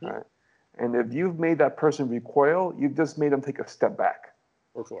 Mm-hmm. Right? And if you've made that person recoil, you've just made them take a step back.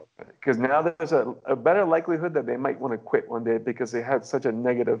 For sure. Because now there's a better likelihood that they might want to quit one day because they had such a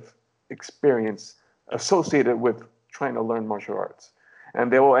negative experience associated with trying to learn martial arts.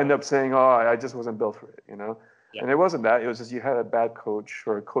 And they will end up saying, oh, I just wasn't built for it, Yeah. And it wasn't that. It was just you had a bad coach,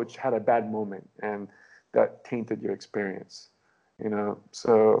 or a coach had a bad moment, and that tainted your experience,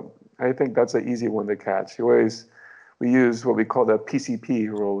 So I think that's an easy one to catch. We use what we call the PCP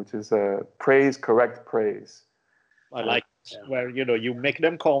rule, which is praise, correct, praise. I like where you make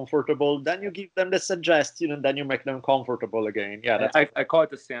them comfortable, then you give them the suggestion, and then you make them comfortable again. Yeah, I call it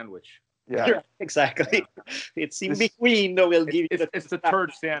the sandwich. Yeah, exactly. It's in between. We'll give it's the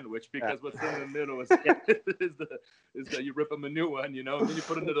turd sandwich, because what's in the middle is the you rip them a new one, and then you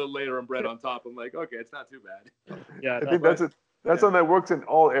put another layer of bread on top. I'm like, okay, it's not too bad. Yeah, I think that's something that works in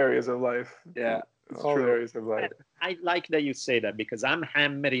all areas of life. Yeah. All areas of life. I like that you say that, because I'm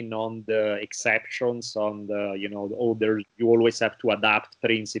hammering on the exceptions, on the you always have to adapt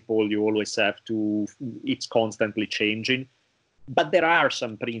principle, you always have to, it's constantly changing. But there are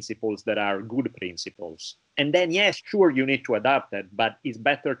some principles that are good principles. And then, yes, sure, you need to adapt it, but it's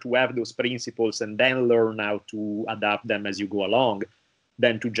better to have those principles and then learn how to adapt them as you go along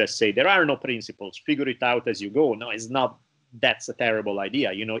than to just say, there are no principles, figure it out as you go. No, it's not. That's a terrible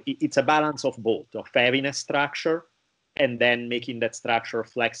idea. It's a balance of both, of having a structure and then making that structure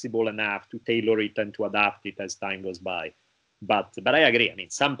flexible enough to tailor it and to adapt it as time goes by. But I agree. I mean,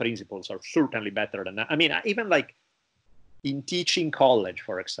 some principles are certainly better than that. I mean, even like in teaching college,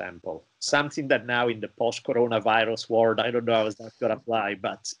 for example, something that now in the post-coronavirus world, I don't know how that's going to apply,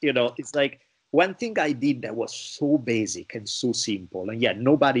 but, it's like one thing I did that was so basic and so simple, and yet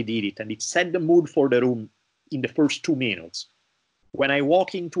nobody did it, and it set the mood for the room in the first 2 minutes. When I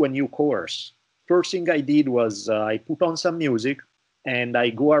walk into a new course, first thing I did was I put on some music and I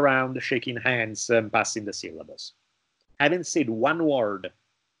go around shaking hands and passing the syllabus. I haven't said one word,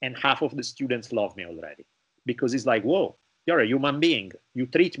 and half of the students love me already, because it's like, whoa, you're a human being. You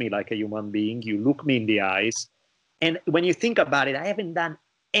treat me like a human being. You look me in the eyes. And when you think about it, I haven't done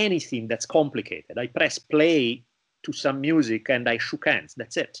anything that's complicated. I press play to some music and I shook hands.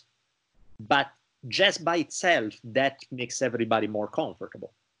 That's it. But just by itself, that makes everybody more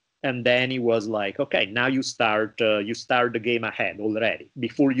comfortable. And then he was like, okay, now you start the game ahead already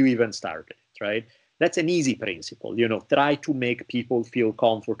before you even started, right? That's an easy principle, try to make people feel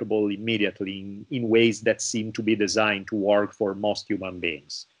comfortable immediately in ways that seem to be designed to work for most human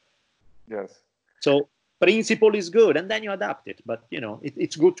beings. Yes. So principle is good, and then you adapt it. But,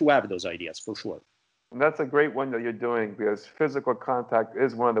 it's good to have those ideas for sure. And that's a great one that you're doing, because physical contact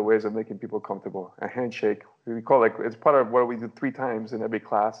is one of the ways of making people comfortable. A handshake, we call it, it's part of what we do 3 times in every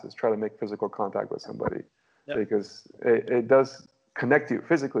class, is try to make physical contact with somebody. Yep. Because it does connect you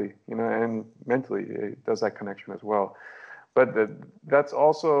physically, and mentally. It does that connection as well. But that's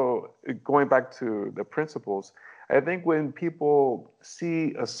also going back to the principles. I think when people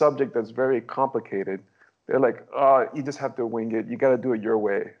see a subject that's very complicated, they're like, oh, you just have to wing it. You got to do it your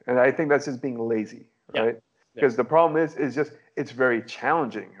way. And I think that's just being lazy. Right? Because the problem is just it's very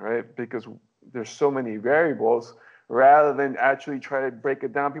challenging, right? Because there's so many variables. Rather than actually try to break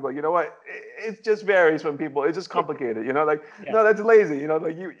it down, people are like, you know what? It just varies from people. It's just complicated, No, that's lazy.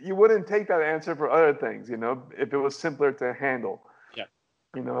 Like you wouldn't take that answer for other things, if it was simpler to handle. Yeah.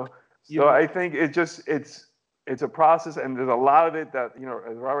 So I think it's a process, and there's a lot of it that,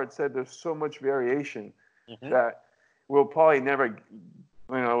 as Robert said, there's so much variation that we'll probably never,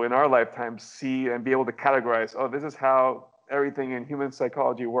 in our lifetime, see and be able to categorize, oh, this is how everything in human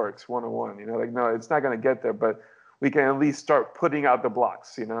psychology works, 101. No, it's not going to get there, but we can at least start putting out the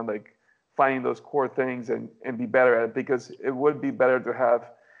blocks, like finding those core things and be better at it, because it would be better to have,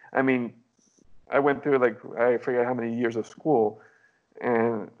 I went through I forget how many years of school,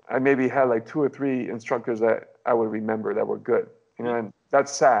 and I maybe had 2 or 3 instructors that I would remember that were good, and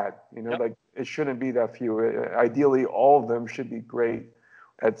that's sad, Yep. it shouldn't be that few. Ideally, all of them should be great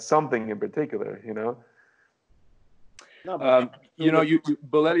at something in particular, No, but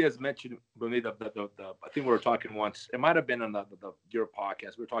Bolelli has mentioned, Bonita, I think we were talking once. It might have been on your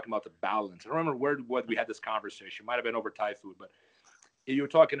podcast. We were talking about the balance. I don't remember what we had this conversation. It might have been over Thai food, but you were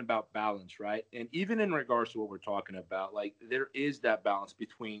talking about balance, right? And even in regards to what we're talking about, there is that balance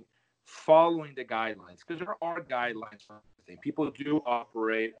between following the guidelines, because there are guidelines for everything. People do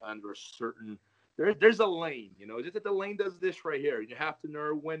operate under a certain. There's a lane, just that the lane does this right here. You have to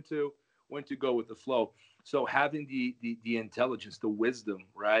know when to go with the flow. So having the intelligence, the wisdom,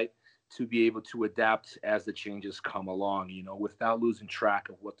 right, to be able to adapt as the changes come along, without losing track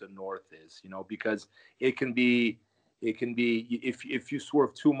of what the north is, because it can be if you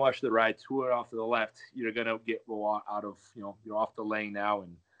swerve too much to the right, too off to the left, you're gonna get out of you're off the lane now,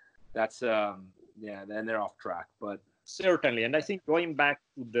 and that's then they're off track. But certainly, and I think going back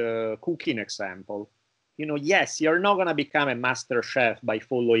to the cooking example, yes, you're not going to become a master chef by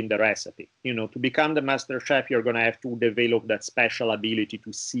following the recipe. To become the master chef, you're going to have to develop that special ability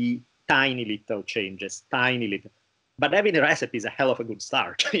to see tiny little changes, But having a recipe is a hell of a good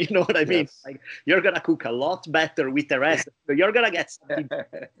start. You know what I mean? Yes. You're going to cook a lot better with the recipe. So you're going to get something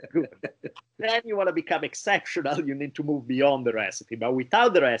good. Then you want to become exceptional. You need to move beyond the recipe. But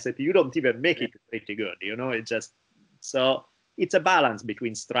without the recipe, you don't even make it pretty good. It just... So it's a balance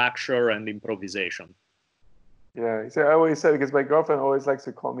between structure and improvisation. Yeah, so I always said, because my girlfriend always likes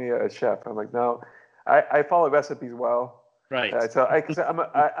to call me a chef. I'm like, no, I follow recipes well. Right. So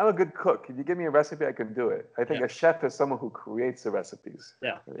I'm a good cook. If you give me a recipe, I can do it. I think a chef is someone who creates the recipes.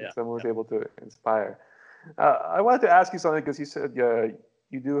 Yeah. Someone who's able to inspire. I wanted to ask you something, because you said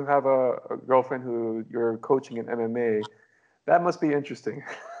you do have a girlfriend who you're coaching in MMA. That must be interesting.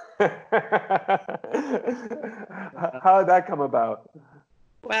 How did that come about?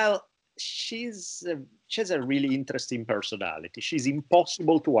 Well, she has a really interesting personality. She's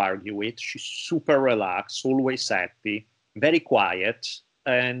impossible to argue with. She's super relaxed, always happy, very quiet,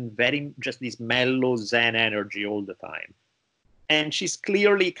 and very just this mellow Zen energy all the time. And she's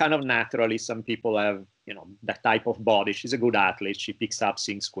clearly kind of naturally, some people have, that type of body. She's a good athlete. She picks up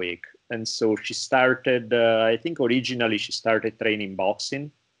things quick. And so she started, I think originally she started training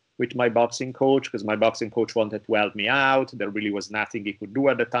boxing with my boxing coach, because my boxing coach wanted to help me out. There really was nothing he could do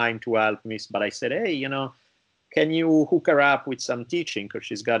at the time to help me. But I said, hey, can you hook her up with some teaching? Because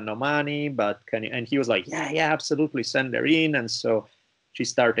she's got no money, but can you? And he was like, yeah, absolutely, send her in. And so she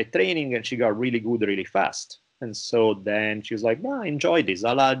started training, and she got really good really fast. And so then she was like, I enjoy this.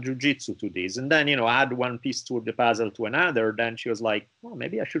 I'll add jujitsu to this. And then, add one piece to the puzzle to another. Then she was like,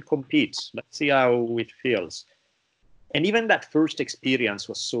 maybe I should compete. Let's see how it feels. And even that first experience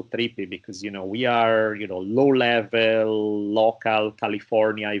was so trippy, because, we are, low-level, local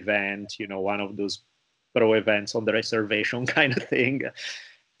California event, one of those pro events on the reservation kind of thing.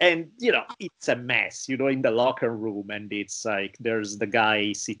 And, it's a mess, in the locker room. And it's like, there's the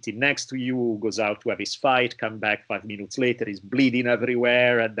guy sitting next to you who goes out to have his fight, come back 5 minutes later, he's bleeding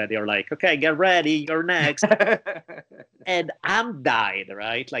everywhere. And then they're like, okay, get ready, you're next. And I'm dying,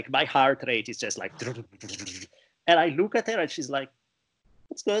 right? Like, my heart rate is just like... And I look at her and she's like,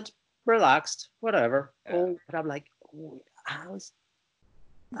 it's good, relaxed, whatever. And I'm like,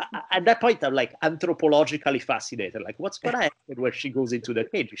 at that point, I'm like anthropologically fascinated. Like, what's going to happen when she goes into the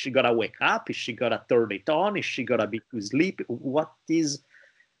cage? Is she going to wake up? Is she going to turn it on? Is she going to be too sleepy? What is...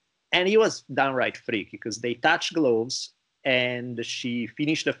 And he was downright freaky, because they touched gloves and she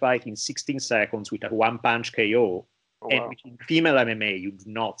finished the fight in 16 seconds with a one-punch KO. And in female MMA, you do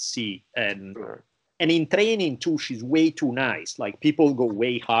not see. And in training, too, she's way too nice. Like, people go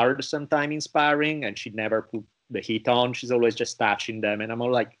way hard sometimes in sparring, and she never put the heat on. She's always just touching them. And I'm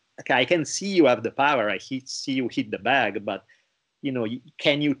all like, okay, I can see you have the power. I see you hit the bag, but,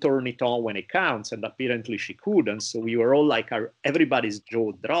 can you turn it on when it counts? And apparently she couldn't. So we were all like, everybody's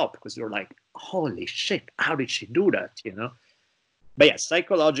jaw dropped, because you're like, holy shit, how did she do that, But yeah,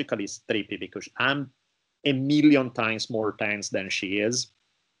 psychologically it's trippy, because I'm a million times more tense than she is.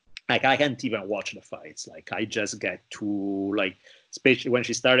 Like, I can't even watch the fights. Like, I just get to, like, especially when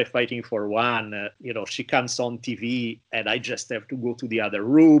she started fighting for one, she comes on TV and I just have to go to the other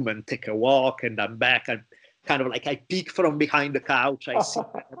room and take a walk, and I'm back. And kind of like I peek from behind the couch. I see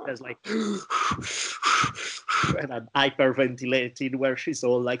there's like and I'm hyperventilated where she's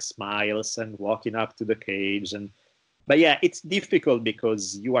all like smiles and walking up to the cage. But yeah, it's difficult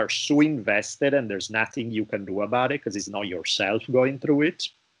because you are so invested and there's nothing you can do about it because it's not yourself going through it.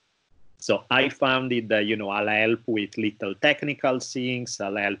 So I found it that, I'll help with little technical things,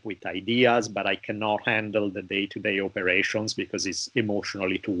 I'll help with ideas, but I cannot handle the day-to-day operations because it's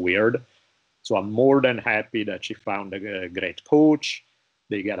emotionally too weird. So I'm more than happy that she found a great coach.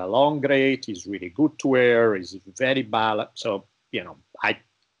 They get along great. He's really good to her. He's very balanced. So,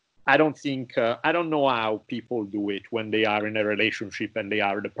 I don't think, I don't know how people do it when they are in a relationship and they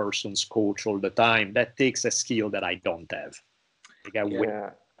are the person's coach all the time. That takes a skill that I don't have.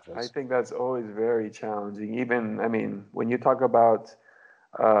 I think that's always very challenging. Even, when you talk about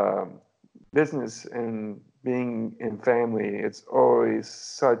business and being in family, it's always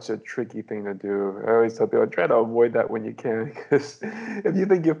such a tricky thing to do. I always tell people, try to avoid that when you can, because if you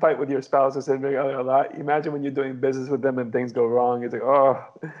think you fight with your spouse or significant other a lot, imagine when you're doing business with them and things go wrong. It's like, oh.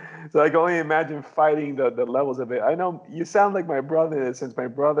 So I can only imagine fighting the levels of it. I know you sound like my brother, since my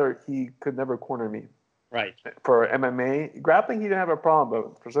brother, he could never corner me. Right. For MMA, grappling, he didn't have a problem,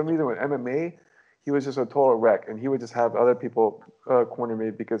 but for some reason with MMA, he was just a total wreck, and he would just have other people corner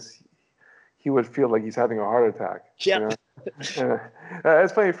me because he would feel like he's having a heart attack. Yeah.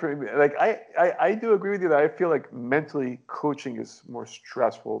 That's funny for me. Like I do agree with you that I feel like mentally coaching is more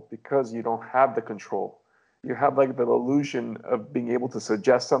stressful because you don't have the control. You have like the illusion of being able to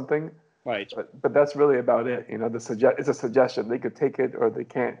suggest something. Right. But that's really about it. It's a suggestion. They could take it or they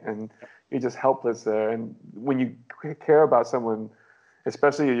can't, and you're just helpless there. And when you care about someone,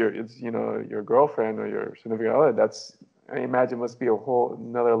 especially your girlfriend or your significant other, I imagine must be a whole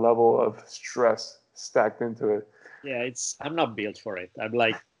another level of stress stacked into it. Yeah, I'm not built for it. I'm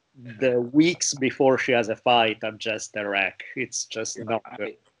like the weeks before she has a fight, I'm just a wreck. It's just not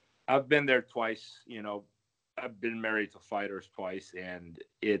good. I've been there twice. I've been married to fighters twice, and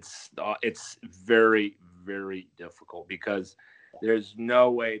it's very, very difficult because there's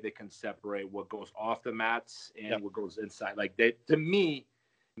no way they can separate what goes off the mats and what goes inside. Like to me,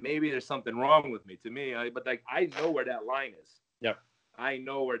 maybe there's something wrong with me. To me, but like I know where that line is. Yeah, I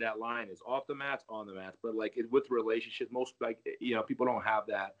know where that line is, off the mats, on the mats. But like with relationships, most people don't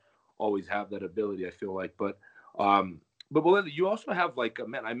always have that ability. I feel like, but Belinda, you also have like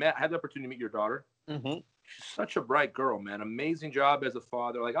I had the opportunity to meet your daughter. Mm-hmm. She's such a bright girl, man. Amazing job as a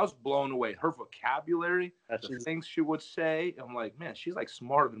father. Like I was blown away. Her vocabulary, the things she would say. I'm like, man, she's like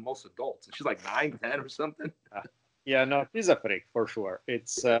smarter than most adults. And she's like 9, 10 or something. Yeah, no, she's a freak for sure.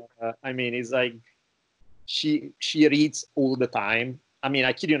 It's, it's like she reads all the time.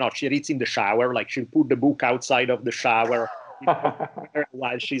 I kid you not, she reads in the shower. Like she'll put the book outside of the shower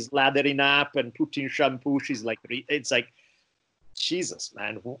while she's lathering up and putting shampoo. She's like, it's like, Jesus,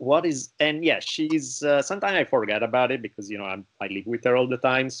 man, what is? And yeah, she's. Sometimes I forget about it because I live with her all the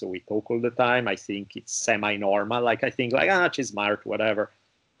time, so we talk all the time. I think it's semi-normal. Like I think she's smart, whatever.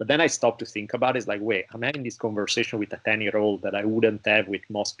 But then I stop to think about it. It's like, wait, I'm having this conversation with a 10-year-old that I wouldn't have with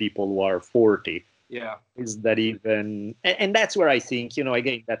most people who are 40. Yeah. Is that even? And that's where I think,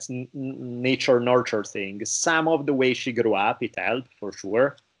 again, that's nature nurture thing. Some of the way she grew up, it helped for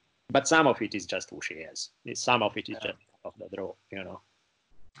sure, but some of it is just who she is. Some of it is just of the draw,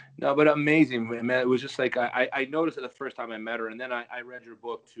 No, but amazing, man. It was just like I noticed it the first time I met her, and then I read your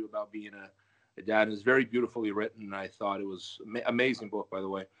book too about being a dad. It was very beautifully written, and I thought it was amazing book, by the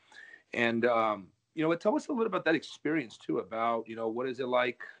way. And tell us a little about that experience too. About what is it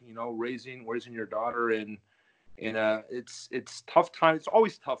like, raising your daughter in it's tough times. It's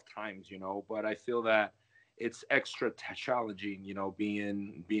always tough times, but I feel that it's extra challenging,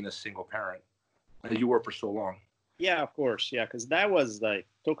 being a single parent as you were for so long. Yeah, of course. Yeah, because that was like,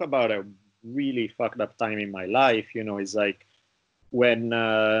 talk about a really fucked up time in my life. It's like when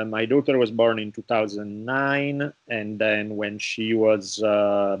my daughter was born in 2009, and then when she was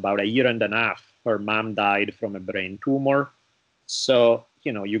about a year and a half, her mom died from a brain tumor. So,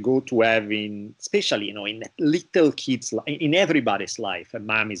 you go to having, especially, in little kids, in everybody's life, a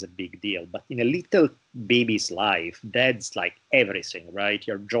mom is a big deal. But in a little baby's life, dad's like everything, right?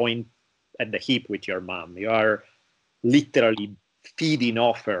 You're joined at the hip with your mom. You are literally feeding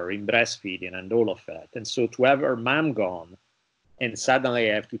off her in breastfeeding and all of that. And so to have her mom gone and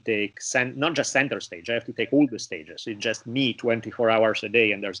suddenly I have to take not just center stage, I have to take all the stages. It's just me 24 hours a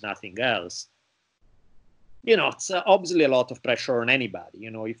day and there's nothing else. It's obviously a lot of pressure on anybody.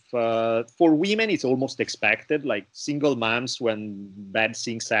 If for women, it's almost expected. Like single moms, when bad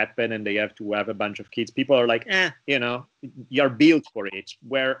things happen and they have to have a bunch of kids, people are like, you're built for it.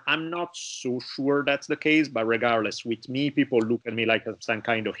 Where I'm not so sure that's the case, but regardless, with me, people look at me like I'm some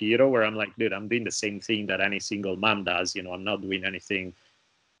kind of hero. Where I'm like, dude, I'm doing the same thing that any single mom does. I'm not doing anything.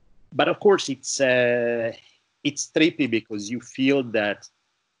 But of course, it's trippy because you feel that.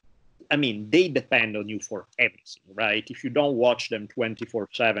 I mean, they depend on you for everything, right? If you don't watch them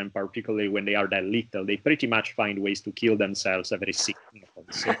 24/7, particularly when they are that little, they pretty much find ways to kill themselves every 6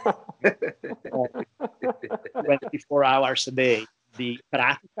 minutes. So, 24 hours a day.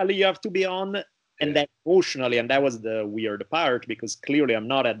 Practically you have to be on, and then emotionally, and that was the weird part, because clearly I'm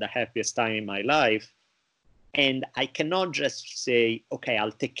not at the happiest time in my life. And I cannot just say, okay,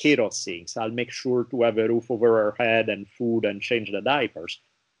 I'll take care of things. I'll make sure to have a roof over her head and food and change the diapers.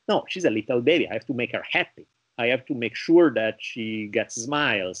 No, she's a little baby. I have to make her happy. I have to make sure that she gets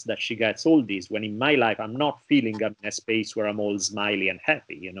smiles, that she gets all these. When in my life, I'm not feeling I'm in a space where I'm all smiley and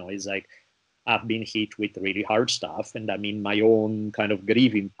happy. It's like I've been hit with really hard stuff, and I'm in my own kind of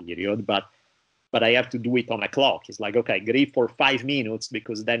grieving period. But I have to do it on a clock. It's like, okay, grieve for 5 minutes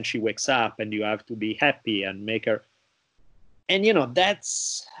because then she wakes up, and you have to be happy and make her. And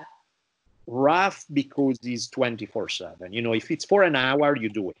that's rough because it's 24/7. If it's for an hour, you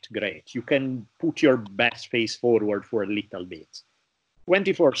do it, great. You can put your best face forward for a little bit.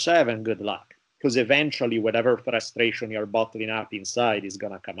 24/7, good luck, because eventually whatever frustration you're bottling up inside is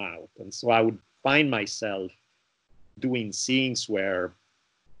gonna come out. And so I would find myself doing things where,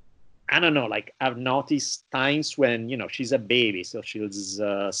 I don't know, like I've noticed times when, she's a baby, so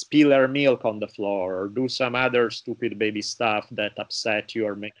she'll spill her milk on the floor or do some other stupid baby stuff that upset you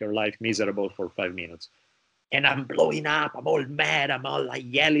or make your life miserable for 5 minutes. And I'm blowing up, I'm all mad, I'm all like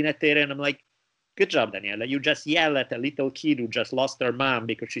yelling at her, and I'm like, good job, Daniela. You just yell at a little kid who just lost her mom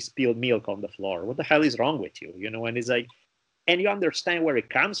because she spilled milk on the floor. What the hell is wrong with you? And it's like, and you understand where it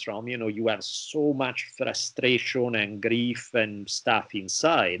comes from. You have so much frustration and grief and stuff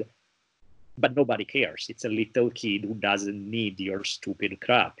inside, but nobody cares. It's a little kid who doesn't need your stupid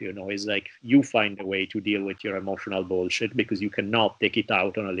crap. It's like you find a way to deal with your emotional bullshit because you cannot take it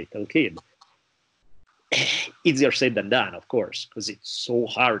out on a little kid. Easier said than done, of course, because it's so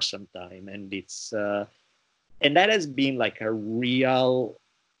hard sometimes. And it's and that has been like a real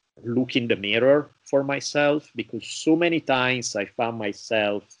look in the mirror for myself, because so many times I found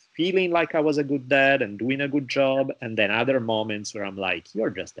myself feeling like I was a good dad and doing a good job, and then other moments where I'm like, you're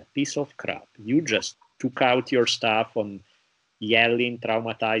just a piece of crap. You just took out your stuff on yelling,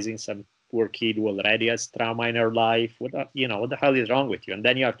 traumatizing some poor kid who already has trauma in her life. What the hell is wrong with you? And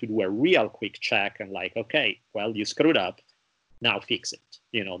then you have to do a real quick check and like, okay, well, you screwed up. Now fix it.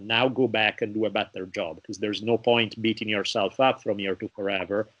 Now go back and do a better job, because there's no point beating yourself up from here to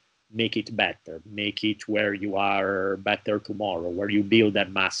forever. Make it better. Make it where you are better tomorrow, where you build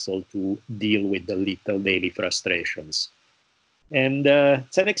that muscle to deal with the little daily frustrations. And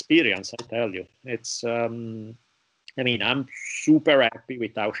it's an experience, I tell you. It's, I'm super happy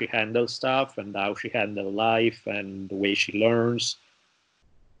with how she handles stuff and how she handles life and the way she learns.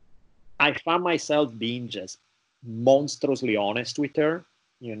 I found myself being just monstrously honest with her.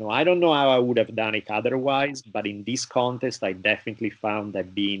 I don't know how I would have done it otherwise, but in this contest, I definitely found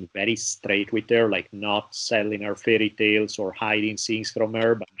that being very straight with her, like not selling her fairy tales or hiding things from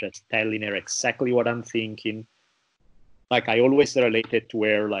her, but just telling her exactly what I'm thinking. Like I always related to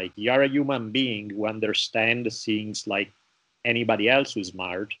her, like, you're a human being who understands things like anybody else who's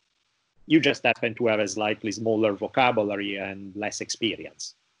smart. You just happen to have a slightly smaller vocabulary and less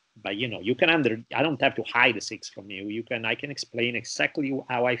experience. But you can I don't have to hide things from you. I can explain exactly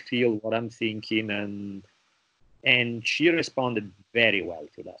how I feel, what I'm thinking, and she responded very well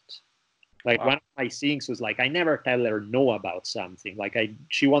to that. Like wow. One of my things was like, I never tell her no about something. Like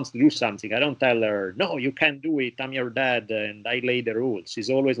she wants to do something, I don't tell her, no, you can't do it, I'm your dad and I lay the rules. She's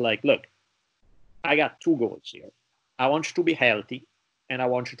always like, look, I got 2 goals here. I want you to be healthy and I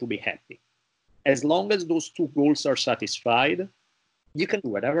want you to be happy. As long as those 2 goals are satisfied, you can do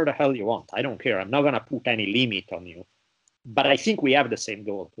whatever the hell you want. I don't care. I'm not going to put any limit on you. But I think we have the same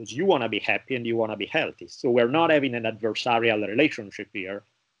goal, because you want to be happy and you want to be healthy. So we're not having an adversarial relationship here.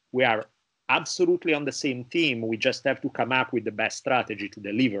 We are absolutely on the same team. We just have to come up with the best strategy to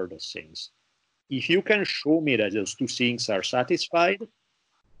deliver those things. If you can show me that those 2 things are satisfied,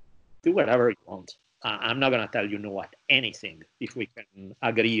 do whatever you want. I'm not going to tell you no at anything if we can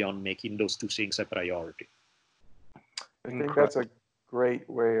agree on making those 2 things a priority. I think that's a great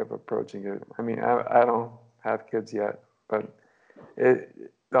way of approaching it. I mean, I don't have kids yet, but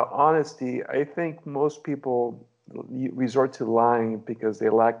the honesty, I think most people resort to lying because they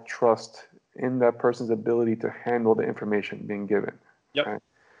lack trust in that person's ability to handle the information being given. Yep. Okay?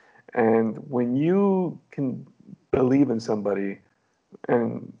 And when you can believe in somebody,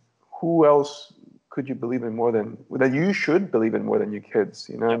 and who else could you believe in more than that? You should believe in more than your kids,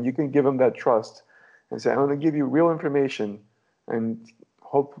 you know. Yep. And you can give them that trust and say, "I'm going to give you real information, and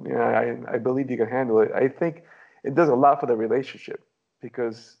hope I believe you can handle it." I think it does a lot for the relationship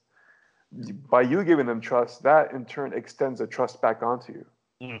because by you giving them trust, that in turn extends the trust back onto you.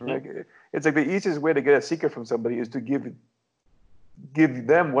 Mm-hmm. Like, it's like the easiest way to get a secret from somebody is to give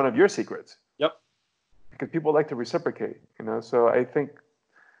them one of your secrets. Yep. Because people like to reciprocate, you know. So I think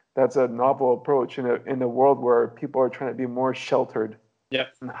that's a novel approach in a world where people are trying to be more sheltered, Yep.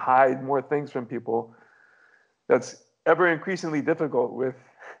 and hide more things from people. That's ever increasingly difficult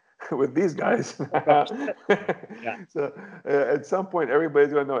with these guys. Yeah. So at some point,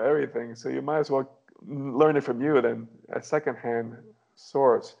 everybody's going to know everything. So you might as well learn it from you than a secondhand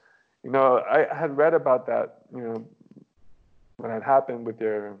source. You know, I had read about that. You know, what had happened with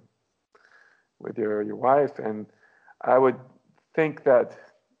your wife, and I would think that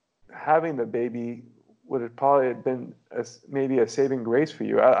having the baby would have probably been maybe a saving grace for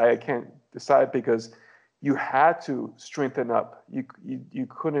you. I can't decide because you had to strengthen up. You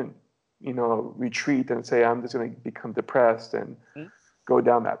couldn't, you know, retreat and say, I'm just going to become depressed and go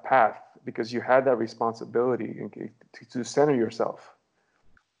down that path, because you had that responsibility to center yourself.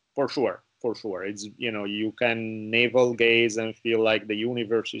 For sure. It's, you know, you can navel gaze and feel like the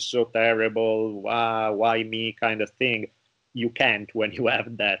universe is so terrible, why me kind of thing. You can't when you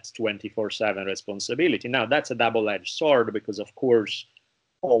have that 24/7 responsibility. Now, that's a double-edged sword because, of course,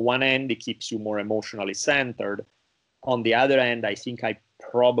 on one end, it keeps you more emotionally centered. On the other end, I think I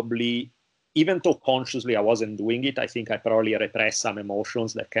probably, even though consciously I wasn't doing it, I think I probably repressed some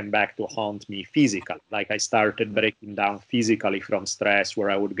emotions that came back to haunt me physically. Like I started breaking down physically from stress, where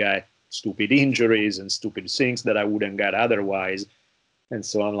I would get stupid injuries and stupid things that I wouldn't get otherwise. And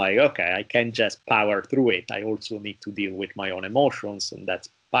so I'm like, okay, I can't just power through it. I also need to deal with my own emotions, and that's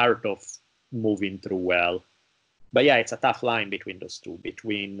part of moving through well. But yeah, it's a tough line between those two,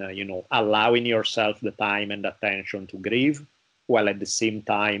 between, you know, allowing yourself the time and attention to grieve, while at the same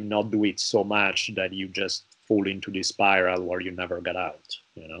time not do it so much that you just fall into this spiral where you never get out,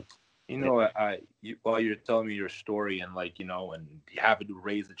 you know? You know, while you're telling me your story and, like, you know, and having to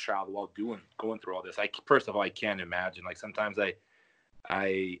raise a child while going through all this, first of all, I can't imagine. Like, sometimes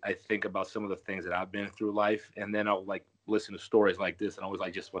I think about some of the things that I've been through life, and then I'll like listen to stories like this, and I always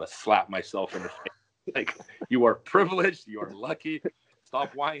like just want to slap myself in the face. Like, you are privileged, you are lucky.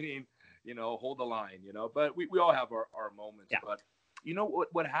 Stop whining, you know, hold the line, you know. But we all have our moments. Yeah. But you know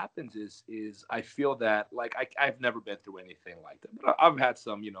what happens is I feel that, like, I've never been through anything like that. But I've had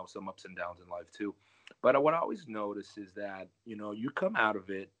some, you know, some ups and downs in life too. But what I always notice is that, you know, you come out of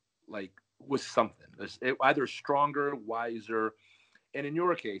it like with something. It's either stronger, wiser. And in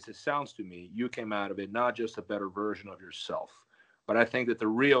your case, it sounds to me, you came out of it not just a better version of yourself, but I think that the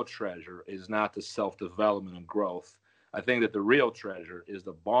real treasure is not the self-development and growth. I think that the real treasure is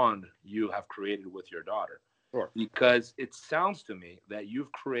the bond you have created with your daughter. Sure. Because it sounds to me that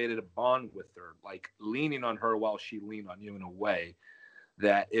you've created a bond with her, like leaning on her while she leaned on you, in a way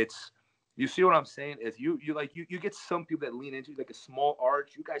that it's, you see what I'm saying? If you get some people that lean into like a small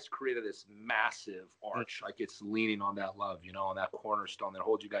arch. You guys created this massive arch, like it's leaning on that love, you know, on that cornerstone that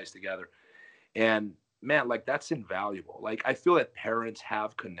holds you guys together. And man, like, that's invaluable. Like, I feel that parents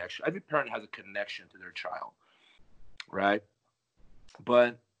have connection. Every parent has a connection to their child, right?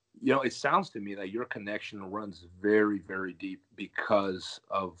 But, you know, it sounds to me that your connection runs very, very deep because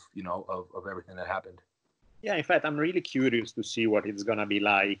of, you know, of everything that happened. Yeah, in fact, I'm really curious to see what it's going to be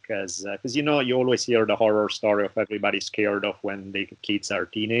like, because, you know, you always hear the horror story of everybody scared of when the kids are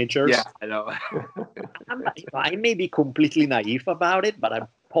teenagers. Yeah, I know. I may be completely naive about it, but I'm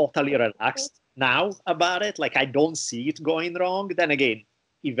totally relaxed now about it. Like, I don't see it going wrong. Then again,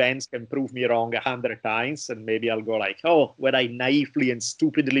 events can prove me wrong 100 times, and maybe I'll go like, oh, when I naively and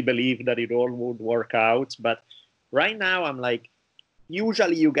stupidly believe that it all would work out. But right now, I'm like,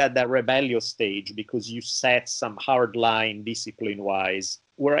 usually you get that rebellious stage because you set some hard line discipline-wise.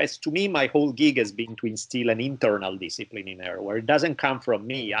 Whereas to me, my whole gig has been to instill an internal discipline in her, where it doesn't come from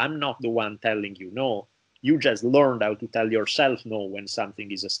me. I'm not the one telling you no. You just learned how to tell yourself no when something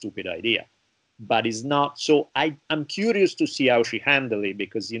is a stupid idea. But it's not. So I'm curious to see how she handles it,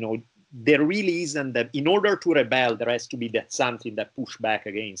 because, you know, there really isn't that. In order to rebel, there has to be that something that push back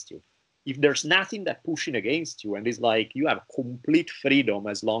against you. If there's nothing that pushing against you, and it's like you have complete freedom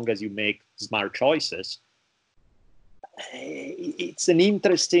as long as you make smart choices, it's an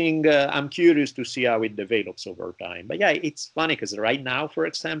interesting, I'm curious to see how it develops over time. But yeah, it's funny because right now, for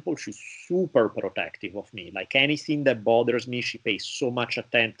example, she's super protective of me. Like anything that bothers me, she pays so much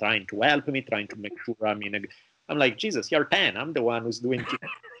attention, trying to help me, trying to make sure I'm like, Jesus, you're 10. I'm the one who's doing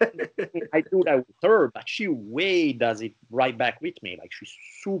it. I do that with her, but she way does it right back with me. Like she's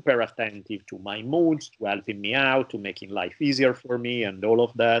super attentive to my moods, to helping me out, to making life easier for me and all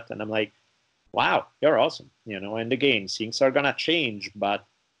of that. And I'm like, wow, you're awesome. And again, things are gonna change, but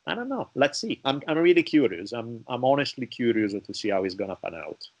I don't know. Let's see. I'm really curious. I'm honestly curious to see how it's gonna pan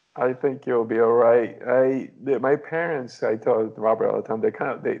out. I think you'll be all right. My parents, I tell Robert all the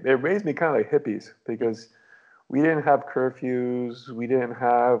time, they raised me kind of like hippies because we didn't have curfews. We didn't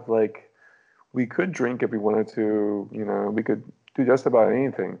have we could drink if we wanted to. We could do just about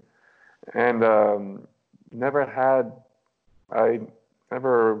anything, and I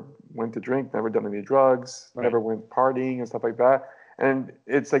never went to drink, never done any drugs, Right. Never went partying and stuff like that. And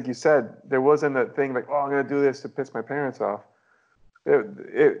it's like you said, there wasn't a thing like, oh, I'm going to do this to piss my parents off.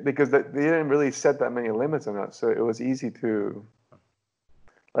 Because they didn't really set that many limits on us. So it was easy to,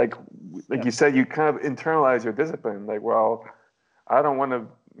 like you said, you kind of internalize your discipline. Like, well, I don't want to,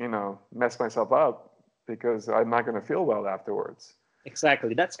 mess myself up because I'm not going to feel well afterwards.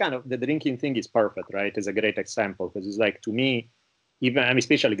 Exactly. That's kind of, the drinking thing is perfect, right? It's a great example because it's like, to me,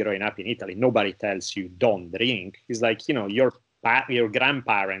 especially growing up in Italy, nobody tells you don't drink. It's like, your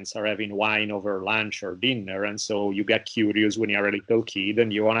grandparents are having wine over lunch or dinner, and so you get curious when you're a little kid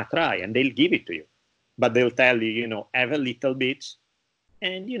and you want to try, and they'll give it to you. But they'll tell you, have a little bit,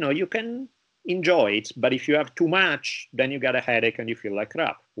 and, you can enjoy it. But if you have too much, then you get a headache and you feel like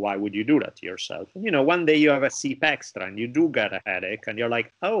crap. Why would you do that to yourself? And, one day you have a sip extra and you do get a headache, and you're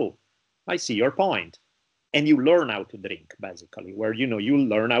like, oh, I see your point. And you learn how to drink, basically, where, you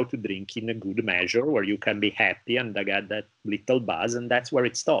learn how to drink in a good measure, where you can be happy and get that little buzz, and that's where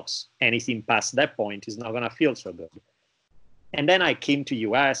it stops. Anything past that point is not going to feel so good. And then I came to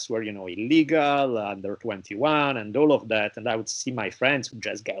US where, illegal, under 21 and all of that. And I would see my friends who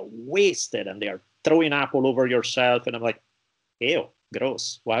just get wasted and they are throwing up all over yourself. And I'm like, ew,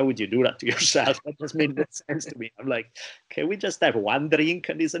 gross. Why would you do that to yourself? That just made no sense to me. I'm like, can we just have one drink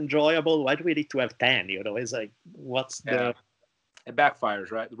and it's enjoyable? Why do we need to have 10? It's like, what's the... It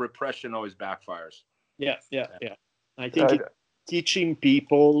backfires, right? The repression always backfires. Yeah. I think teaching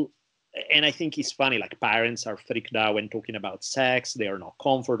people, and I think it's funny, like parents are freaked out when talking about sex. They are not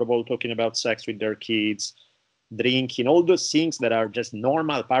comfortable talking about sex with their kids, drinking, all those things that are just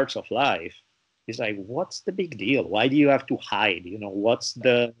normal parts of life. It's like, what's the big deal? Why do you have to hide? What's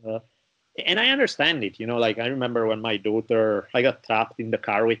the... And I understand it, like I remember when my daughter, I got trapped in the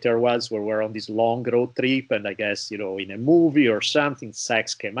car with her where we're on this long road trip. And I guess, in a movie or something,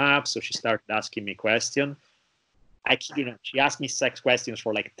 sex came up. So she started asking me questions. She asked me sex questions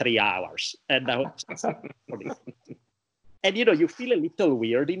for like 3 hours. And I was just and, you feel a little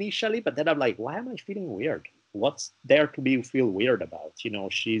weird initially, but then I'm like, why am I feeling weird? What's there to feel weird about?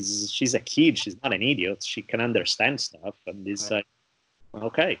 She's a kid. She's not an idiot. She can understand stuff. And it's like,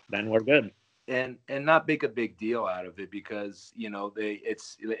 okay, then we're good. And not make a big deal out of it because,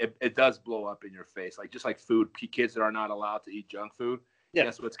 it does blow up in your face. Like, just like food, kids that are not allowed to eat junk food,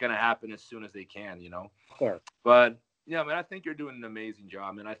 guess what's going to happen as soon as they can, Sure. But, yeah, man, I think you're doing an amazing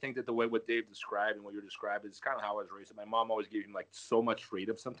job. And I think that the way what Dave described and what you're describing is kind of how I was raised. My mom always gave me, like, so much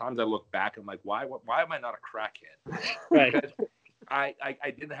freedom. Sometimes I look back and I'm like, why am I not a crackhead? Right. Because I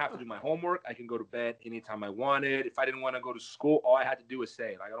didn't have to do my homework. I can go to bed anytime I wanted. If I didn't want to go to school, all I had to do was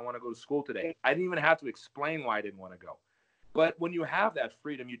say, like, I don't want to go to school today. I didn't even have to explain why I didn't want to go. But when you have that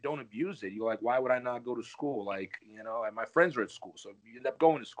freedom, you don't abuse it. You're like, why would I not go to school? Like, and my friends are at school, so you end up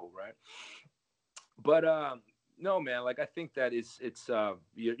going to school, right? But no, man, like I think that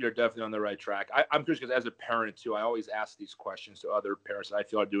you're definitely on the right track. I'm curious because as a parent too, I always ask these questions to other parents that I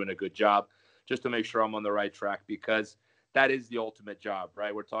feel are doing a good job, just to make sure I'm on the right track, because that is the ultimate job,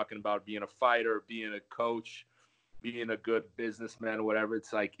 right? We're talking about being a fighter, being a coach, being a good businessman, whatever.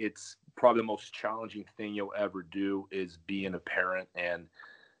 It's like, it's probably the most challenging thing you'll ever do is being a parent. And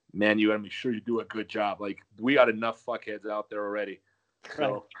man, you got to make sure you do a good job. Like, we got enough fuckheads out there already.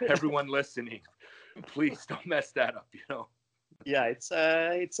 So everyone listening, please don't mess that up, Yeah,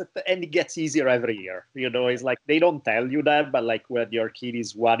 and it gets easier every year. It's like they don't tell you that, but like when your kid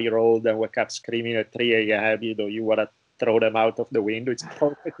is 1 year old and wake up screaming at 3 a.m., you want to throw them out of the window. It's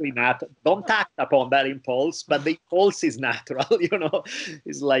perfectly natural. Don't act upon that impulse, but the impulse is natural,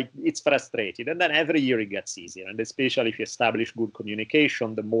 It's like, it's frustrating. And then every year it gets easier. And especially if you establish good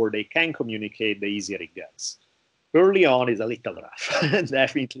communication, the more they can communicate, the easier it gets. Early on is a little rough.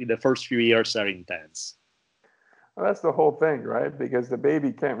 Definitely the first few years are intense. Well, that's the whole thing, right? Because the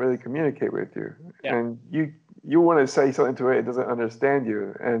baby can't really communicate with you, Yeah. and you want to say something to it doesn't understand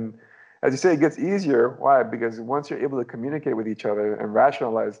you. And as you say, it gets easier. Why? Because once you're able to communicate with each other and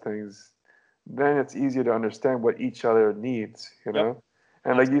rationalize things, then it's easier to understand what each other needs. Yep.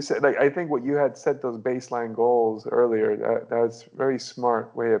 And like you said, like I think what you had set those baseline goals earlier. That's a very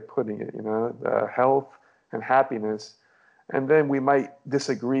smart way of putting it. Health and happiness, and then we might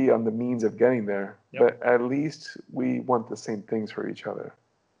disagree on the means of getting there, but at least we want the same things for each other.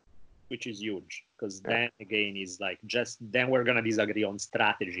 Which is huge, because then again is like just then we're gonna disagree on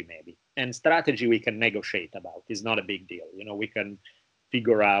strategy maybe, and strategy we can negotiate about. It's not a big deal. We can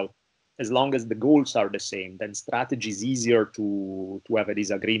figure out, as long as the goals are the same, then strategy is easier to have a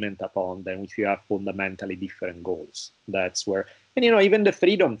disagreement upon than if you have fundamentally different goals. That's where, and even the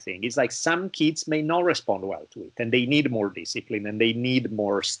freedom thing is like some kids may not respond well to it, and they need more discipline and they need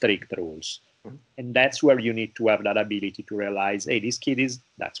more strict rules. And that's where you need to have that ability to realize, hey, this kid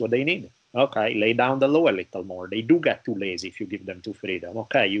that's what they need. Okay, lay down the law a little more. They do get too lazy if you give them too freedom.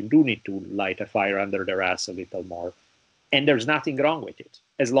 Okay, you do need to light a fire under their ass a little more. And there's nothing wrong with it,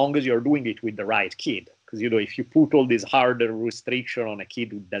 as long as you're doing it with the right kid. Because, if you put all this harder restriction on a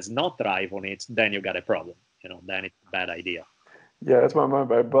kid who does not thrive on it, then you got a problem. Then it's a bad idea. Yeah, that's what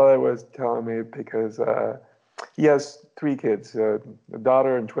my brother was telling me, because he has 3 kids, a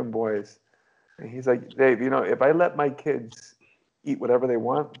daughter and twin boys. And he's like, Dave, if I let my kids eat whatever they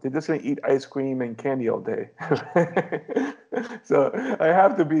want, they're just going to eat ice cream and candy all day. So I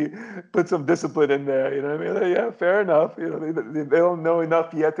have to put some discipline in there. You know what I mean? Yeah, fair enough. They don't know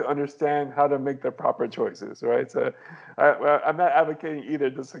enough yet to understand how to make the proper choices, right? So I'm not advocating either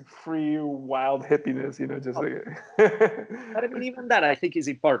just like free, wild hippiness, just But I mean, even that I think is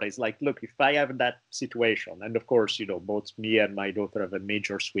important. It's like, look, if I have that situation, and of course, both me and my daughter have a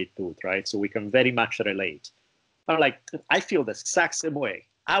major sweet tooth, right? So we can very much relate. I'm like, I feel the exact same way.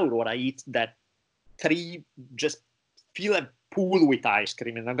 How would I eat that 3, just fill a pool with ice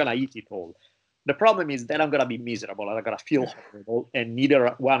cream and I'm going to eat it all? The problem is that I'm going to be miserable and I'm going to feel horrible, and neither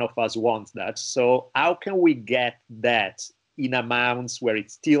one of us wants that. So how can we get that in amounts where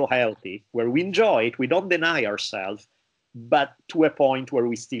it's still healthy, where we enjoy it, we don't deny ourselves, but to a point where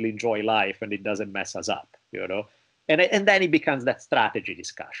we still enjoy life and it doesn't mess us up, And then it becomes that strategy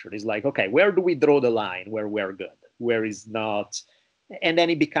discussion. It's like, okay, where do we draw the line where we're good, where is not? And then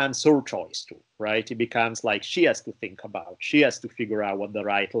it becomes her choice too, right? It becomes like she has to think about, she has to figure out what the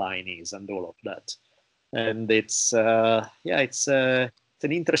right line is and all of that. And it's an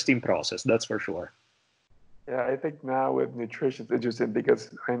interesting process, that's for sure. Yeah, I think now with nutrition, it's interesting because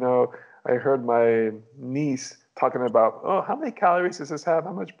I know I heard my niece talking about, oh, how many calories does this have?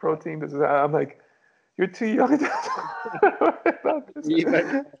 How much protein does it have? I'm like, you're too young to talk about this.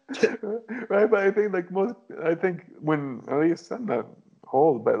 Right, but I think when, at least I'm not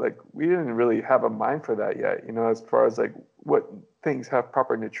old, but like we didn't really have a mind for that yet, as far as like what things have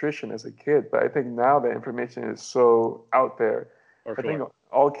proper nutrition as a kid. But I think now the information is so out there. I think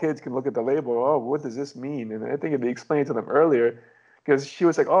all kids can look at the label. Oh, what does this mean? And I think it'd be explained to them earlier, because she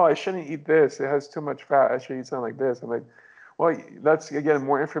was like, oh, I shouldn't eat this. It has too much fat. I should eat something like this. I'm like, well, that's, again,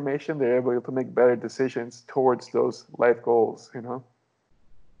 more information. They're able to make better decisions towards those life goals,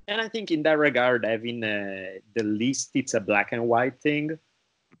 And I think in that regard, having the least it's a black and white thing,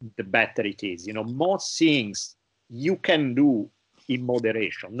 the better it is. Most things you can do in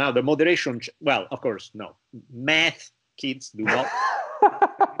moderation. Now, the moderation, well, of course, no. Math, kids do not.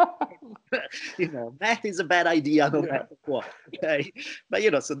 Math is a bad idea no matter what. Okay,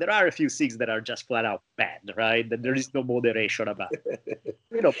 but so there are a few things that are just flat out bad, right? That there is no moderation about.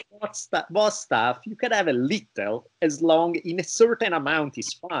 Most stuff you can have a little, as long in a certain amount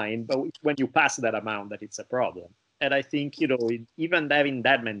is fine, but when you pass that amount, that it's a problem. And I think even having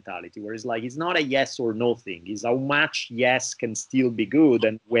that mentality, where it's like it's not a yes or no thing, is how much yes can still be good,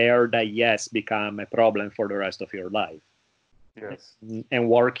 and where that yes become a problem for the rest of your life. Yes. And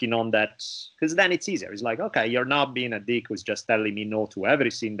working on that, because then it's easier. It's like, okay, you're not being a dick who's just telling me no to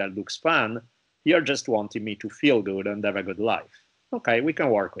everything that looks fun. You're just wanting me to feel good and have a good life. Okay, we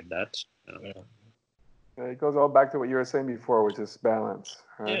can work with that. It goes all back to what you were saying before, which is balance,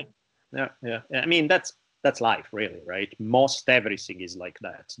 right? Yeah. I mean, that's life, really, right? Most everything is like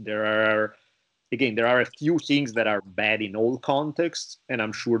that. There are a few things that are bad in all contexts, and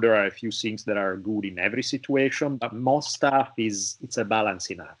I'm sure there are a few things that are good in every situation, but most stuff it's a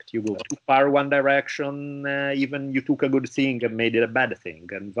balancing act. You go too far one direction, even you took a good thing and made it a bad thing,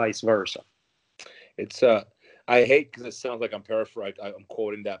 and vice versa. It's I hate, because it sounds like I'm paraphrasing, I'm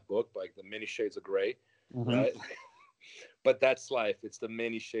quoting that book, like The Many Shades of Grey, right? But that's life. It's the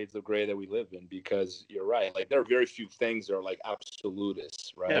many shades of gray that we live in, because you're right. Like, there are very few things that are like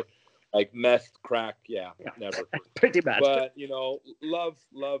absolutists, right? Yeah. Like meth, crack, never. Pretty bad. But, love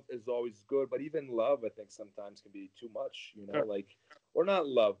is always good. But even love, I think sometimes can be too much, Sure. like, or not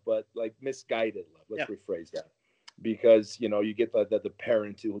love, but like misguided love. Let's rephrase that. Because, you get the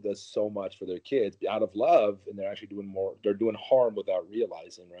parent who does so much for their kids out of love, and they're actually they're doing harm without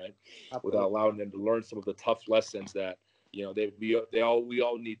realizing, right? Absolutely. Without allowing them to learn some of the tough lessons that, we all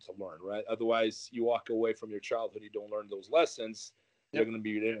need to learn, right? Otherwise, you walk away from your childhood, you don't learn those lessons, they're going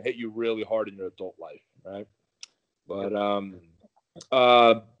to hit you really hard in your adult life, right? But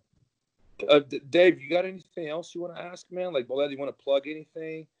Dave, you got anything else you want to ask, man? Like, Bolelli, you want to plug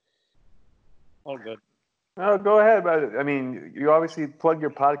anything? All good. No, go ahead. But I mean, you obviously plug your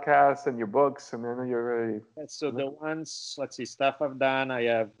podcasts and your books, and then you're ready. So the ones, let's see, stuff I've done. I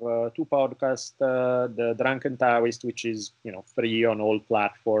have 2 podcasts. The Drunken Taoist, which is free on all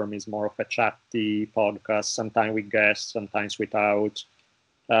platforms, is more of a chatty podcast. Sometimes with guests, sometimes without.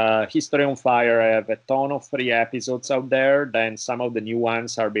 History on Fire, I have a ton of free episodes out there. Then some of the new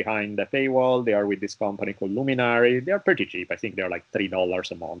ones are behind the paywall. They are with this company called Luminary. They are pretty cheap. I think they're like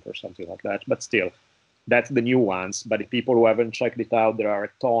 $3 a month or something like that. But still, that's the new ones. But if people who haven't checked it out, there are a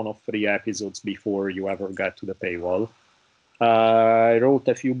ton of free episodes before you ever get to the paywall. I wrote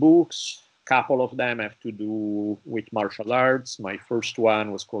a few books. A couple of them have to do with martial arts. My first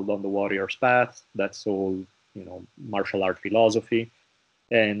one was called On the Warrior's Path. That's all, martial art philosophy.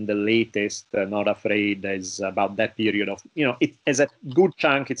 And the latest, Not Afraid, is about that period of, it as a good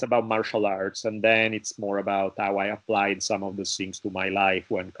chunk, it's about martial arts. And then it's more about how I applied some of those things to my life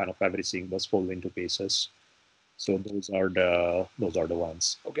when kind of everything was falling into pieces. So those are the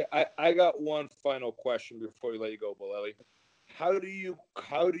ones. Okay, I got one final question before we let you go, Bolelli. How do you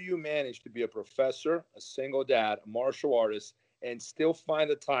manage to be a professor, a single dad, a martial artist, and still find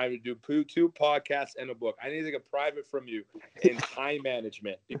the time to do 2 podcasts and a book? I need to get private from you in time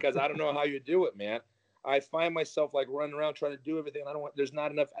management, because I don't know how you do it, man. I find myself like running around trying to do everything. There's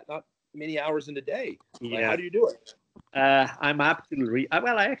not many hours in the day. Like, how do you do it? I'm up till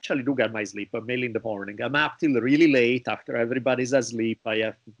I actually do get my sleep, but mainly in the morning. I'm up till really late after everybody's asleep. I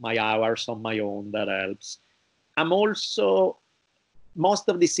have my hours on my own. That helps. I'm also, most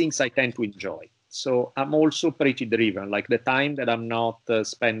of these things I tend to enjoy. So I'm also pretty driven. Like the time that I'm not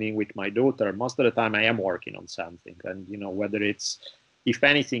spending with my daughter, most of the time I am working on something. And, whether it's, if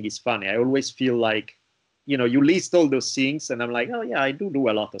anything is funny, I always feel like, you list all those things and I'm like, oh yeah, I do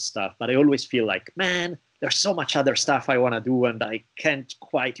a lot of stuff. But I always feel like, man, there's so much other stuff I want to do and I can't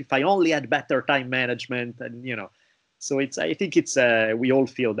quite, if I only had better time management and, so I think it's, we all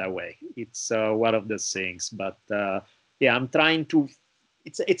feel that way. It's one of those things, but I'm trying to,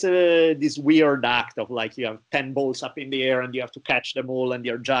 it's this weird act of like, you have 10 balls up in the air and you have to catch them all and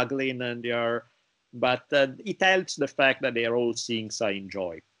you're juggling and but it helps the fact that they are all things I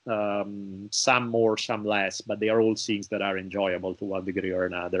enjoy. Some more, some less, but they are all things that are enjoyable to one degree or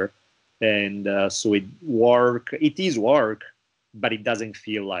another. And so it is work, but it doesn't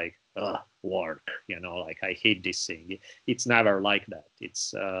feel like work, like I hate this thing. It's never like that.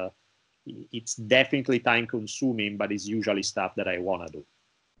 It's definitely time consuming, but it's usually stuff that I want to do.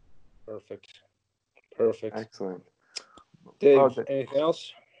 Perfect. Excellent. Dave, anything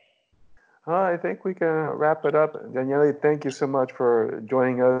else? I think we can wrap it up. Daniele, thank you so much for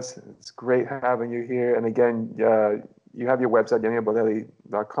joining us. It's great having you here. And again, you have your website,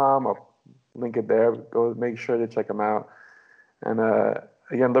 danielbolelli.com. I'll link it there. Go make sure to check them out. And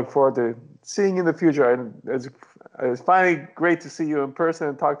again, look forward to seeing you in the future. It's finally great to see you in person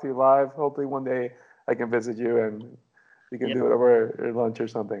and talk to you live. Hopefully one day I can visit you and we can do it over lunch or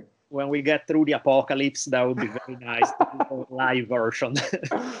something. When we get through the apocalypse, that would be very nice to do a live version.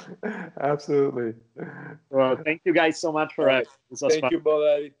 Absolutely. Well, thank you guys so much for it. Thank you,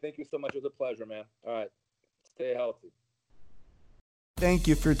 Bolelli. Thank you so much. It was a pleasure, man. All right. Stay healthy. Thank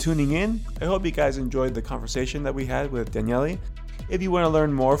you for tuning in. I hope you guys enjoyed the conversation that we had with Daniele. If you want to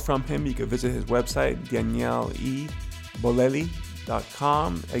learn more from him, you can visit his website,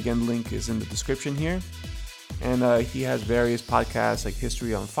 danielebolelli.com. Again, link is in the description here. And he has various podcasts like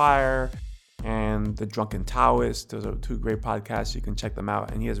History on Fire and The Drunken Taoist. Those are 2 great podcasts. You can check them out.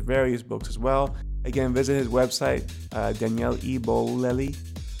 And he has various books as well. Again, visit his website,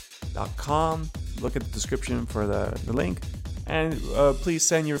 danielebolelli.com. Look at the description for the link. And please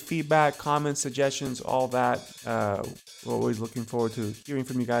send your feedback, comments, suggestions, all that. We're always looking forward to hearing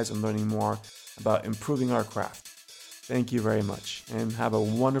from you guys and learning more about improving our craft. Thank you very much and have a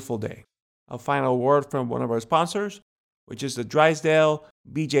wonderful day. A final word from one of our sponsors, which is the Drysdale,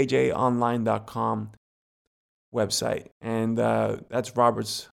 bjjonline.com. website. And that's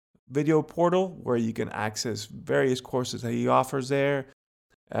Robert's video portal where you can access various courses that he offers there.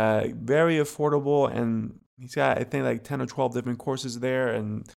 Very affordable, and he's got, I think, like 10 or 12 different courses there,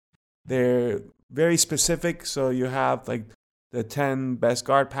 and they're very specific. So you have like the 10 best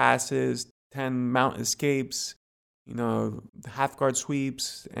guard passes, 10 mount escapes, half guard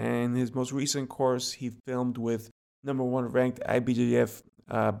sweeps, and his most recent course he filmed with number 1 ranked IBJJF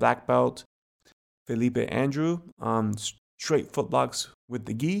black belt Felipe Andrew on straight footlocks with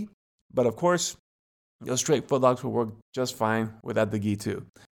the gi. But of course, those straight footlocks will work just fine without the gi too.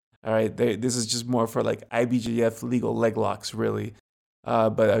 All right, this is just more for like IBJJF legal leg locks, really.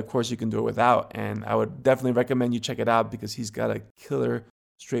 But of course, you can do it without, and I would definitely recommend you check it out because he's got a killer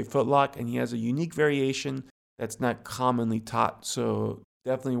straight footlock, and he has a unique variation that's not commonly taught. So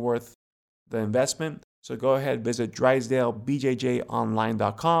definitely worth the investment. So go ahead, visit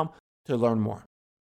DrysdaleBJJOnline.com to learn more.